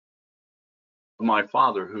will of my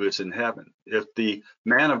Father who is in heaven. If the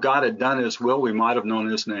man of God had done his will, we might have known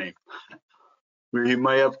his name. He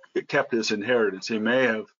may have kept his inheritance. He may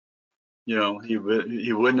have, he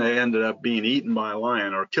wouldn't have ended up being eaten by a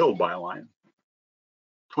lion or killed by a lion.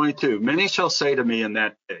 22. Many shall say to me in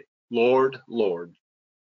that day, Lord, Lord,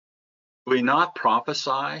 do we not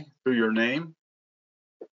prophesy through your name?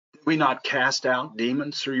 Do we not cast out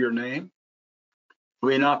demons through your name? Do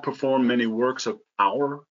we not perform many works of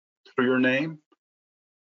power through your name?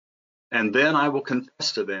 And then I will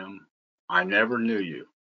confess to them, I never knew you.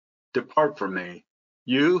 Depart from me,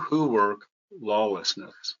 you who work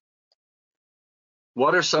lawlessness.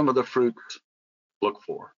 What are some of the fruits to look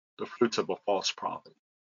for? The fruits of a false prophet.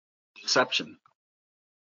 Deception.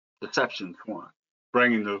 Deception is one.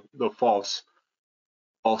 Bringing the false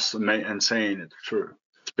and saying it's true.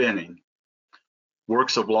 Spinning.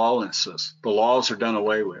 Works of lawlessness. The laws are done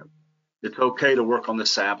away with. It's okay to work on the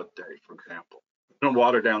Sabbath day, for example. Don't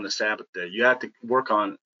water down the Sabbath day. You have to work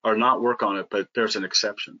on, or not work on it, but there's an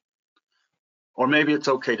exception. Or maybe it's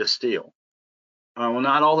okay to steal. Well,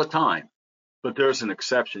 not all the time, but there's an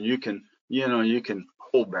exception. You can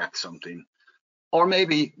hold back something. Or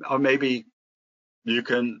maybe you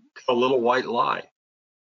can tell a little white lie.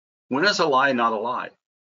 When is a lie not a lie?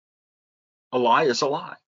 A lie is a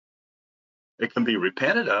lie. It can be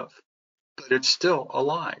repented of, but it's still a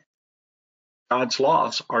lie. God's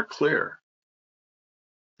laws are clear.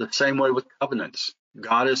 The same way with covenants.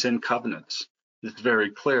 God is in covenants. It's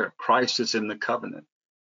very clear. Christ is in the covenant.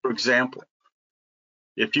 For example,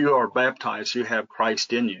 if you are baptized, you have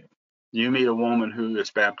Christ in you. You meet a woman who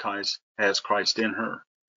is baptized, has Christ in her.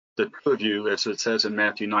 The two of you, as it says in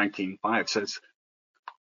Matthew 19:5, says,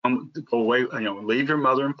 go away, leave your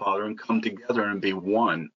mother and father and come together and be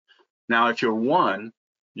one. Now, if you're one,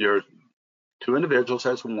 you're two individuals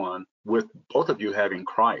as one, with both of you having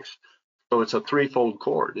Christ. So it's a threefold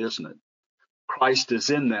cord, isn't it? Christ is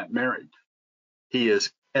in that marriage. He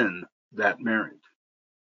is in that marriage.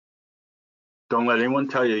 Don't let anyone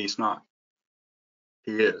tell you he's not.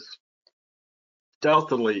 He is.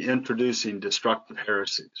 Stealthily introducing destructive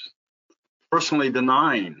heresies. Personally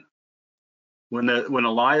denying. When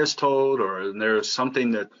a lie is told or there's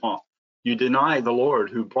something that you deny the Lord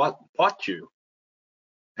who bought you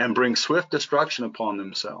and bring swift destruction upon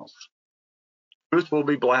themselves. Truth will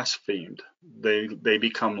be blasphemed. They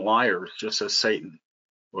become liars, just as Satan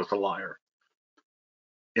was a liar.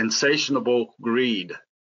 Insatiable greed.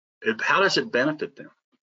 How does it benefit them?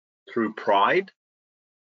 Through pride,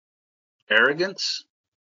 arrogance,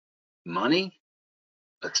 money,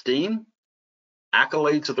 esteem,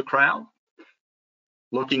 accolades of the crowd,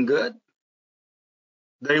 looking good.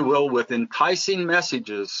 They will, with enticing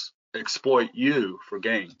messages, exploit you for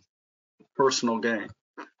gain, personal gain.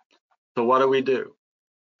 So what do?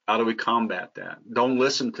 How do we combat that? Don't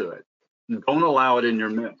listen to it. Don't allow it in your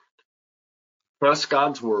midst. Trust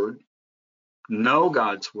God's word. Know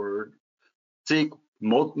God's word. Seek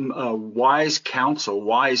wise counsel.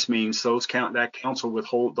 Wise means that counsel with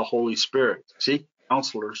the Holy Spirit. Seek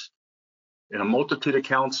counselors. In a multitude of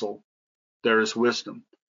counsel, there is wisdom.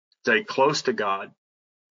 Stay close to God.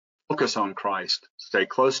 Focus on Christ. Stay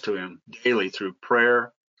close to him daily through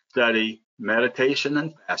prayer, study, meditation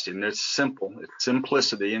and fasting. It's simple. It's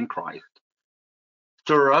simplicity in Christ.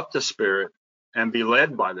 Stir up the Spirit and be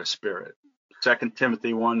led by the Spirit. 2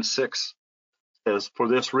 Timothy 1:6 says, for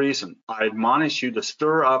this reason, I admonish you to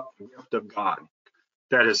stir up the gift of God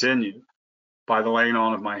that is in you by the laying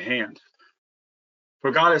on of my hands. For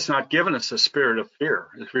God has not given us a spirit of fear,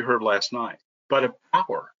 as we heard last night, but of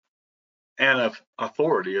power and of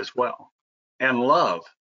authority as well, and love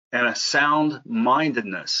and a sound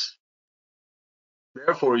mindedness.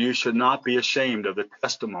 Therefore, you should not be ashamed of the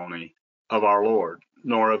testimony of our Lord,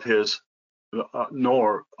 nor of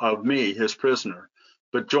me, his prisoner,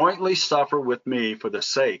 but jointly suffer with me for the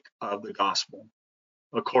sake of the gospel,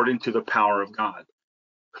 according to the power of God,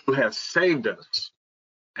 who has saved us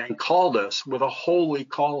and called us with a holy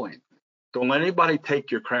calling. Don't let anybody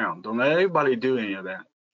take your crown. Don't let anybody do any of that.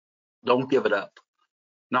 Don't give it up.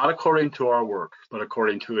 Not according to our works, but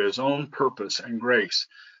according to his own purpose and grace,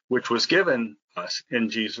 which was given us in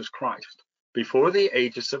Jesus Christ before the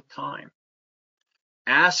ages of time.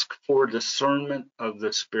 Ask for discernment of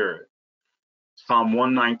the Spirit. Psalm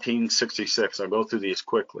 119:66. I'll go through these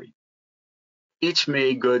quickly. Teach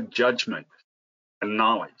me good judgment and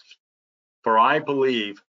knowledge, for I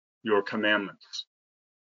believe your commandments.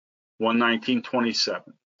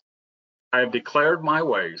 119:27. I have declared my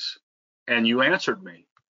ways, and you answered me.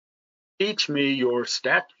 Teach me your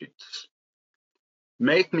statutes.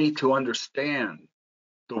 Make me to understand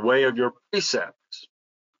the way of your precepts,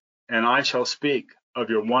 and I shall speak of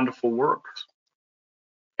your wonderful works.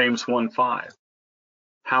 James 1:5.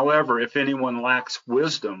 However, if anyone lacks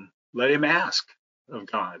wisdom, let him ask of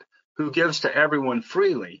God, who gives to everyone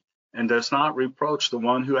freely and does not reproach the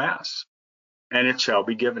one who asks, and it shall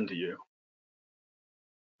be given to you.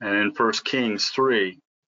 And in 1 Kings 3,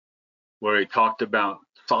 where he talked about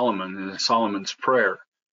Solomon and Solomon's prayer,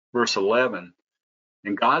 verse 11,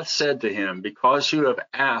 and God said to him, because you have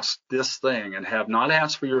asked this thing and have not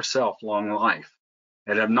asked for yourself long life,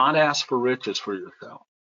 and have not asked for riches for yourself,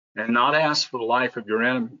 and not asked for the life of your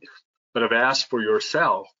enemies, but have asked for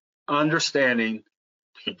yourself understanding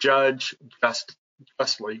to judge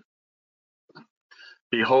justly,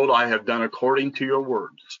 behold, I have done according to your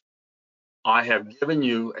words. I have given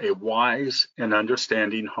you a wise and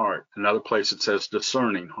understanding heart. Another place it says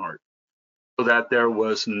discerning heart, so that there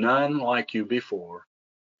was none like you before,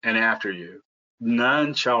 and after you,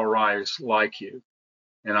 none shall rise like you.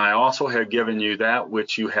 And I also have given you that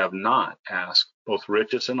which you have not asked, both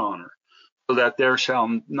riches and honor, so that there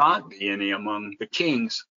shall not be any among the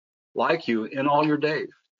kings like you in all your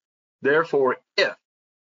days. Therefore, if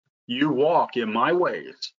you walk in my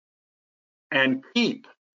ways and keep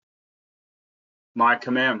my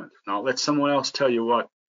commandments, not let someone else tell you what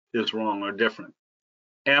is wrong or different,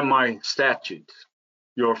 and my statutes,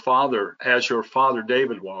 as your father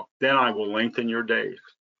David walked, then I will lengthen your days.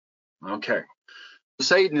 Okay.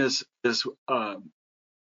 Satan is he's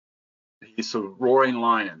a roaring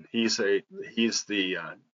lion. He's the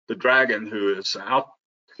dragon who is out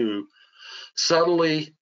to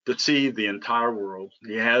subtly deceive the entire world.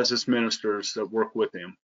 He has his ministers that work with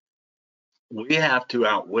him. We have to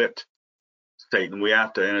outwit Satan. We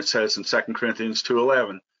have to, and it says in 2 Corinthians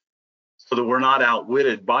 2:11, so that we're not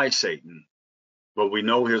outwitted by Satan, but we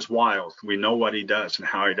know his wiles. We know what he does and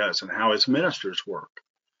how he does and how his ministers work.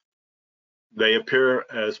 They appear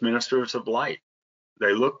as ministers of light.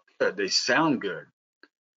 They look good. They sound good.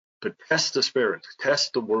 But test the spirits.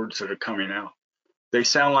 Test the words that are coming out. They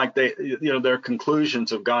sound like their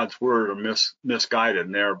conclusions of God's word are misguided,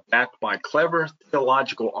 and they're backed by clever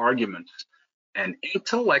theological arguments and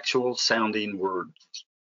intellectual sounding words.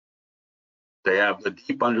 They have the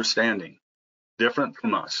deep understanding, different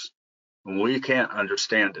from us. And we can't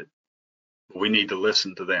understand it. We need to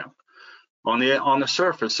listen to them. On the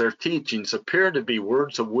surface, their teachings appear to be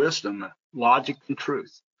words of wisdom, logic, and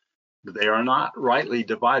truth. But they are not rightly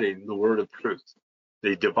dividing the word of truth.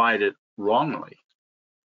 They divide it wrongly.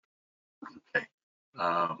 Okay.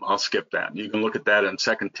 I'll skip that. You can look at that in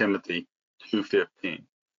 2 Timothy 2:15.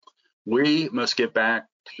 We must get back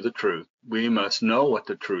to the truth. We must know what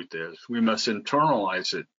the truth is. We must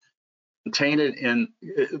internalize it, contain it in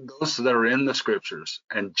those that are in the scriptures,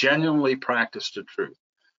 and genuinely practice the truth,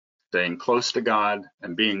 staying close to God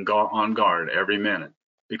and being on guard every minute,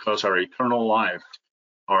 because our eternal lives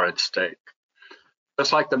are at stake.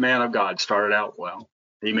 Just like the man of God started out well.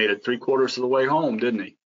 He made it 3/4 of the way home, didn't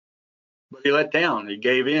he? But he let down. He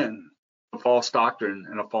gave in to false doctrine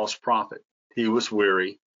and a false prophet. He was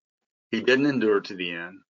weary. He didn't endure to the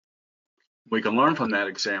end. We can learn from that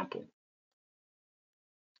example.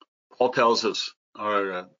 John tells us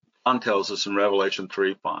in Revelation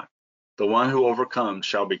 3:5, The one who overcomes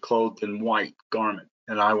shall be clothed in white garment,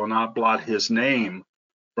 and I will not blot his name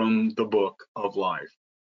from the book of life.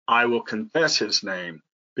 I will confess his name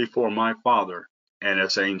before my Father and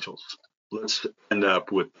his angels. Let's end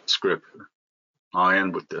up with scripture. I'll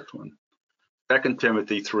end with this one. 2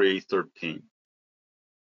 Timothy 3:13.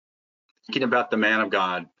 Thinking about the man of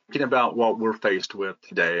God, thinking about what we're faced with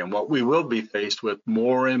today and what we will be faced with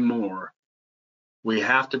more and more. We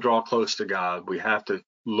have to draw close to God. We have to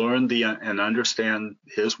learn and understand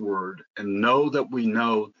his word and know that we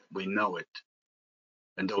know it.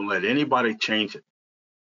 And don't let anybody change it.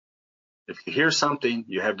 If you hear something,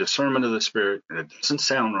 you have discernment of the Spirit, and it doesn't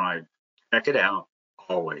sound right, check it out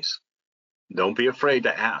always. Don't be afraid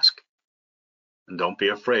to ask. And don't be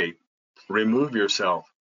afraid to remove yourself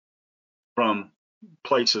from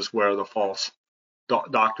places where the false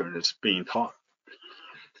doctrine is being taught.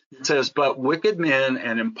 It says, but wicked men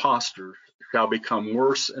and impostors shall become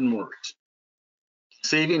worse and worse,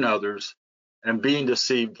 deceiving others and being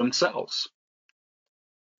deceived themselves.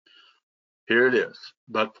 Here it is.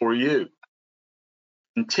 But for you,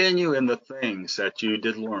 continue in the things that you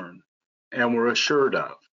did learn and were assured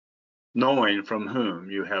of, knowing from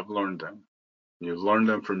whom you have learned them. You've learned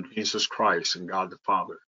them from Jesus Christ and God the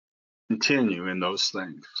Father. Continue in those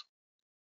things.